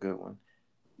 I'll have a good one.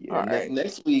 Yeah. All right.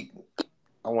 Next week,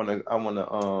 I wanna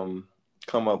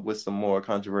come up with some more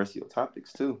controversial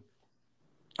topics too.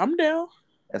 I'm down.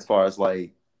 As far as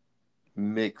like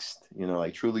mixed,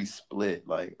 like truly split,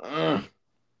 like, I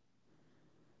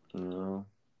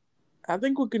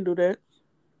think we can do that.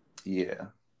 Yeah.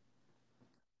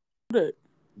 Good.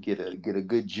 Get a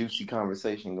good juicy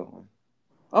conversation going.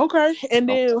 Okay, and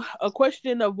then a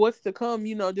question of what's to come,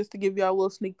 just to give y'all a little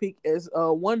sneak peek, is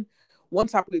one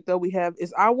topic that we have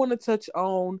is I want to touch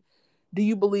on, do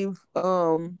you believe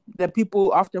that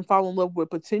people often fall in love with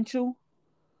potential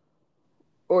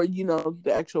or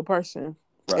the actual person?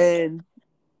 Right. And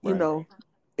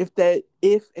if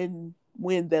and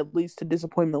when that leads to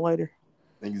disappointment later.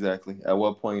 Exactly. At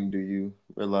what point do you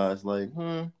realize like,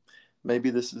 maybe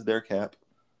this is their cap?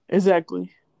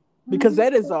 Exactly. Because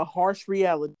that is a harsh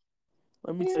reality.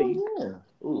 Let me tell you. Yeah.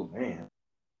 Oh man.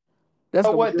 That's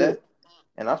what that.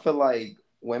 And I feel like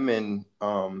women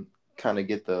kind of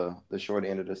get the short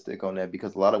end of the stick on that,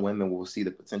 because a lot of women will see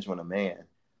the potential in a man,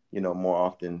 more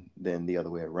often than the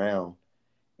other way around,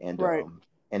 and right.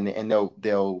 And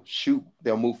they'll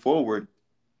move forward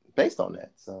based on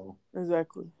that. So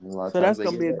exactly. So that's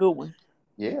gonna be a good one.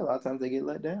 Yeah, a lot of times they get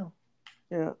let down.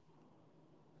 Yeah.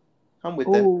 I'm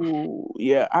with that. Oh,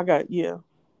 yeah, I got yeah.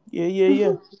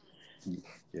 Yeah.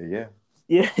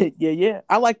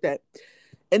 I like that.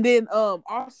 And then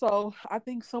also I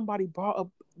think somebody brought up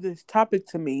this topic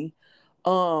to me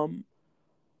about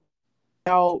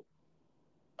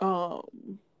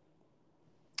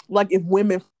like if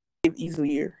women forgive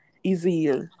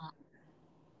easier.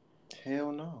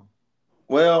 Hell no.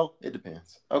 Well, it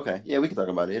depends. Okay, yeah, we can talk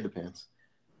about it. It depends.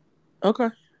 Okay.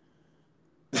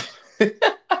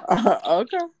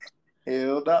 Okay.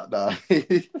 Hell no.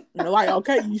 Like,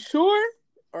 okay, you sure?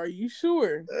 Are you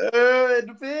sure? It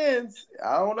depends.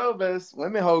 I don't know, Bess.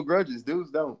 Women hold grudges.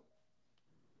 Dudes don't.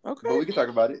 Okay. But we can talk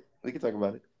about it.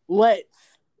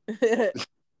 Let's.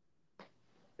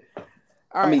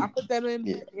 All right, I put that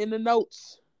in the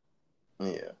notes.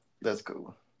 Yeah, that's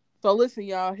cool. So listen,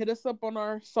 y'all, hit us up on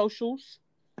our socials.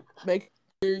 Make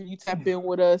sure you tap in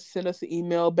with us. Send us an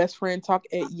email,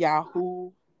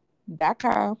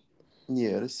 bestfriendtalk@yahoo.com.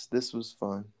 Yeah, this was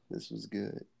fun. This was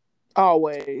good.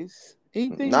 Always.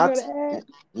 Anything you gotta add?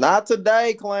 Not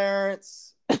today,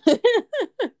 Clarence. I think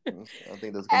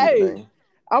that's gonna be the name.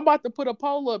 I'm about to put a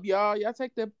poll up, y'all. Y'all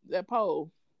take that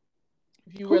poll.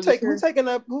 Who taking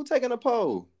a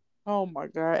poll? Oh my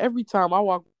god! Every time I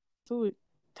walk to it,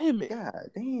 damn it! God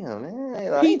damn,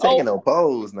 man! I ain't taking no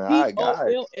polls now. I got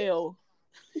it. P-O-L-L.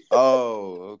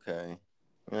 Oh, okay.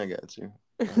 I got you.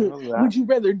 Would you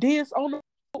rather dance on the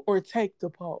pole or take the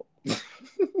pole? That's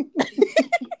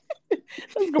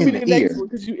gonna be the next one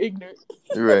because you ignorant.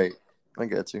 Right. I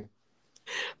got you.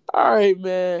 All right,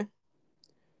 man.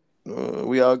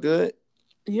 We all good?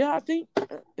 Yeah, I think.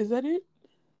 Is that it?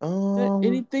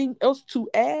 Anything else to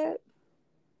add?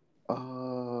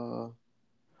 I'm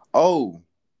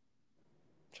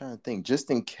trying to think,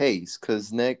 just in case,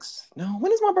 because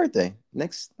when is my birthday?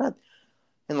 Not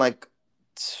in like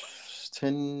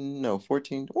 14.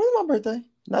 When's my birthday?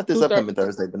 Not this upcoming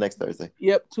Thursday, but next Thursday.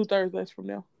 Yep, 2 Thursdays from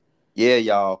now. Yeah,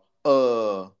 y'all.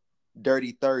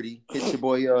 Dirty 30. Hit your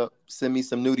boy up. Send me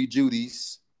some nudie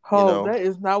judies. That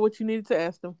is not what you needed to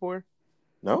ask them for.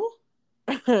 No?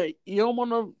 You don't want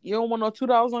no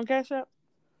 $2 on Cash App?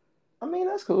 I mean,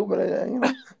 that's cool, but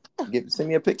send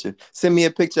me a picture. Send me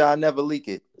a picture. I'll never leak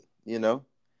it. I know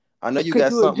you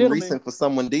got something recent for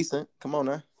someone decent. Come on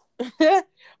now.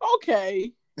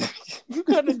 Okay. You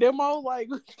cut a demo, like,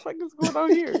 what the fuck is going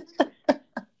on here?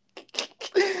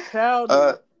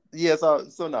 Yeah, so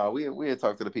no, we'll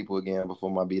talk to the people again before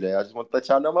my B-Day. I just want to let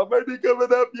y'all know my birthday coming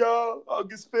up, y'all.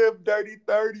 August 5th, Dirty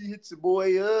 30. Hit your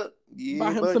boy up. Buy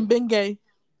Yeah, him buddy. some Bengay.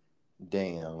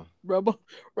 Damn. Rub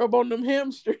on them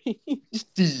hamstrings.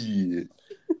 Shit.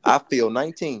 I feel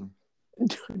 19.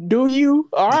 Do you?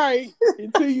 All right.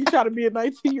 Until you try to be a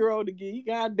 19-year-old again. You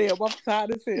goddamn, I'm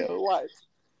tired as hell. Watch.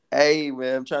 Hey,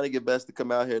 man, I'm trying to get Best to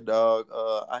come out here, dog.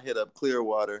 I hit up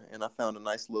Clearwater, and I found a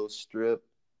nice little strip.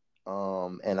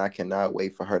 And I cannot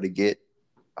wait for her to get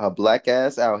her black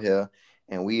ass out here,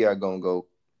 and we are gonna go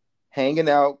hanging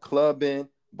out, clubbing,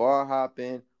 bar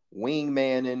hopping,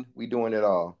 wingmanning. We doing it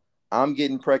all. I'm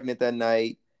getting pregnant that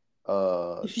night.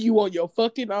 You on your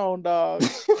fucking own, dog.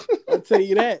 I'll tell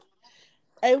you that.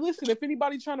 Hey, listen, if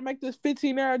anybody trying to make this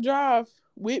 15-hour drive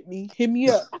with me, hit me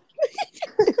up.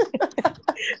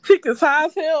 Tickets high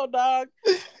as hell, dog.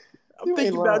 I'm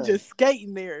thinking about just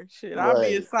skating there. Shit, right. I'll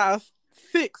be a size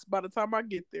 6 by the time I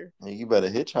get there. You better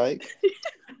hitchhike.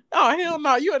 Oh, hell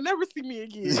no. You'll never see me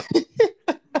again.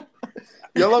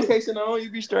 Your location on,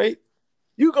 you be straight.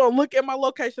 You gonna look at my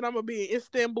location, I'm gonna be in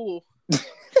Istanbul.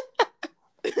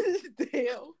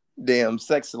 Damn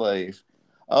sex slave.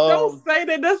 Don't say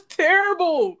that. That's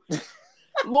terrible.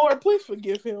 Lord, please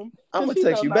forgive him. I'm gonna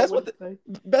text you. Best, what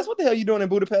the hell you doing in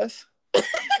Budapest?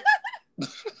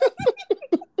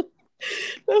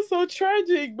 That's so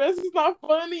tragic. Best is not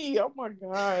funny. Oh my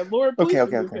God. Lord, please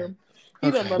forgive him.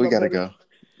 Okay, we gotta go.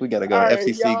 We gotta go. Right,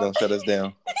 FCC gonna shut us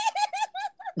down.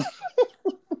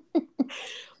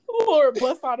 Lord,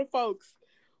 bless all the folks.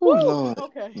 Oh, Lord.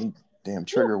 Okay. Damn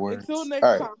trigger words. Until next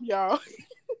time, y'all.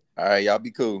 All right, y'all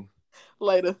be cool.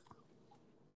 Later.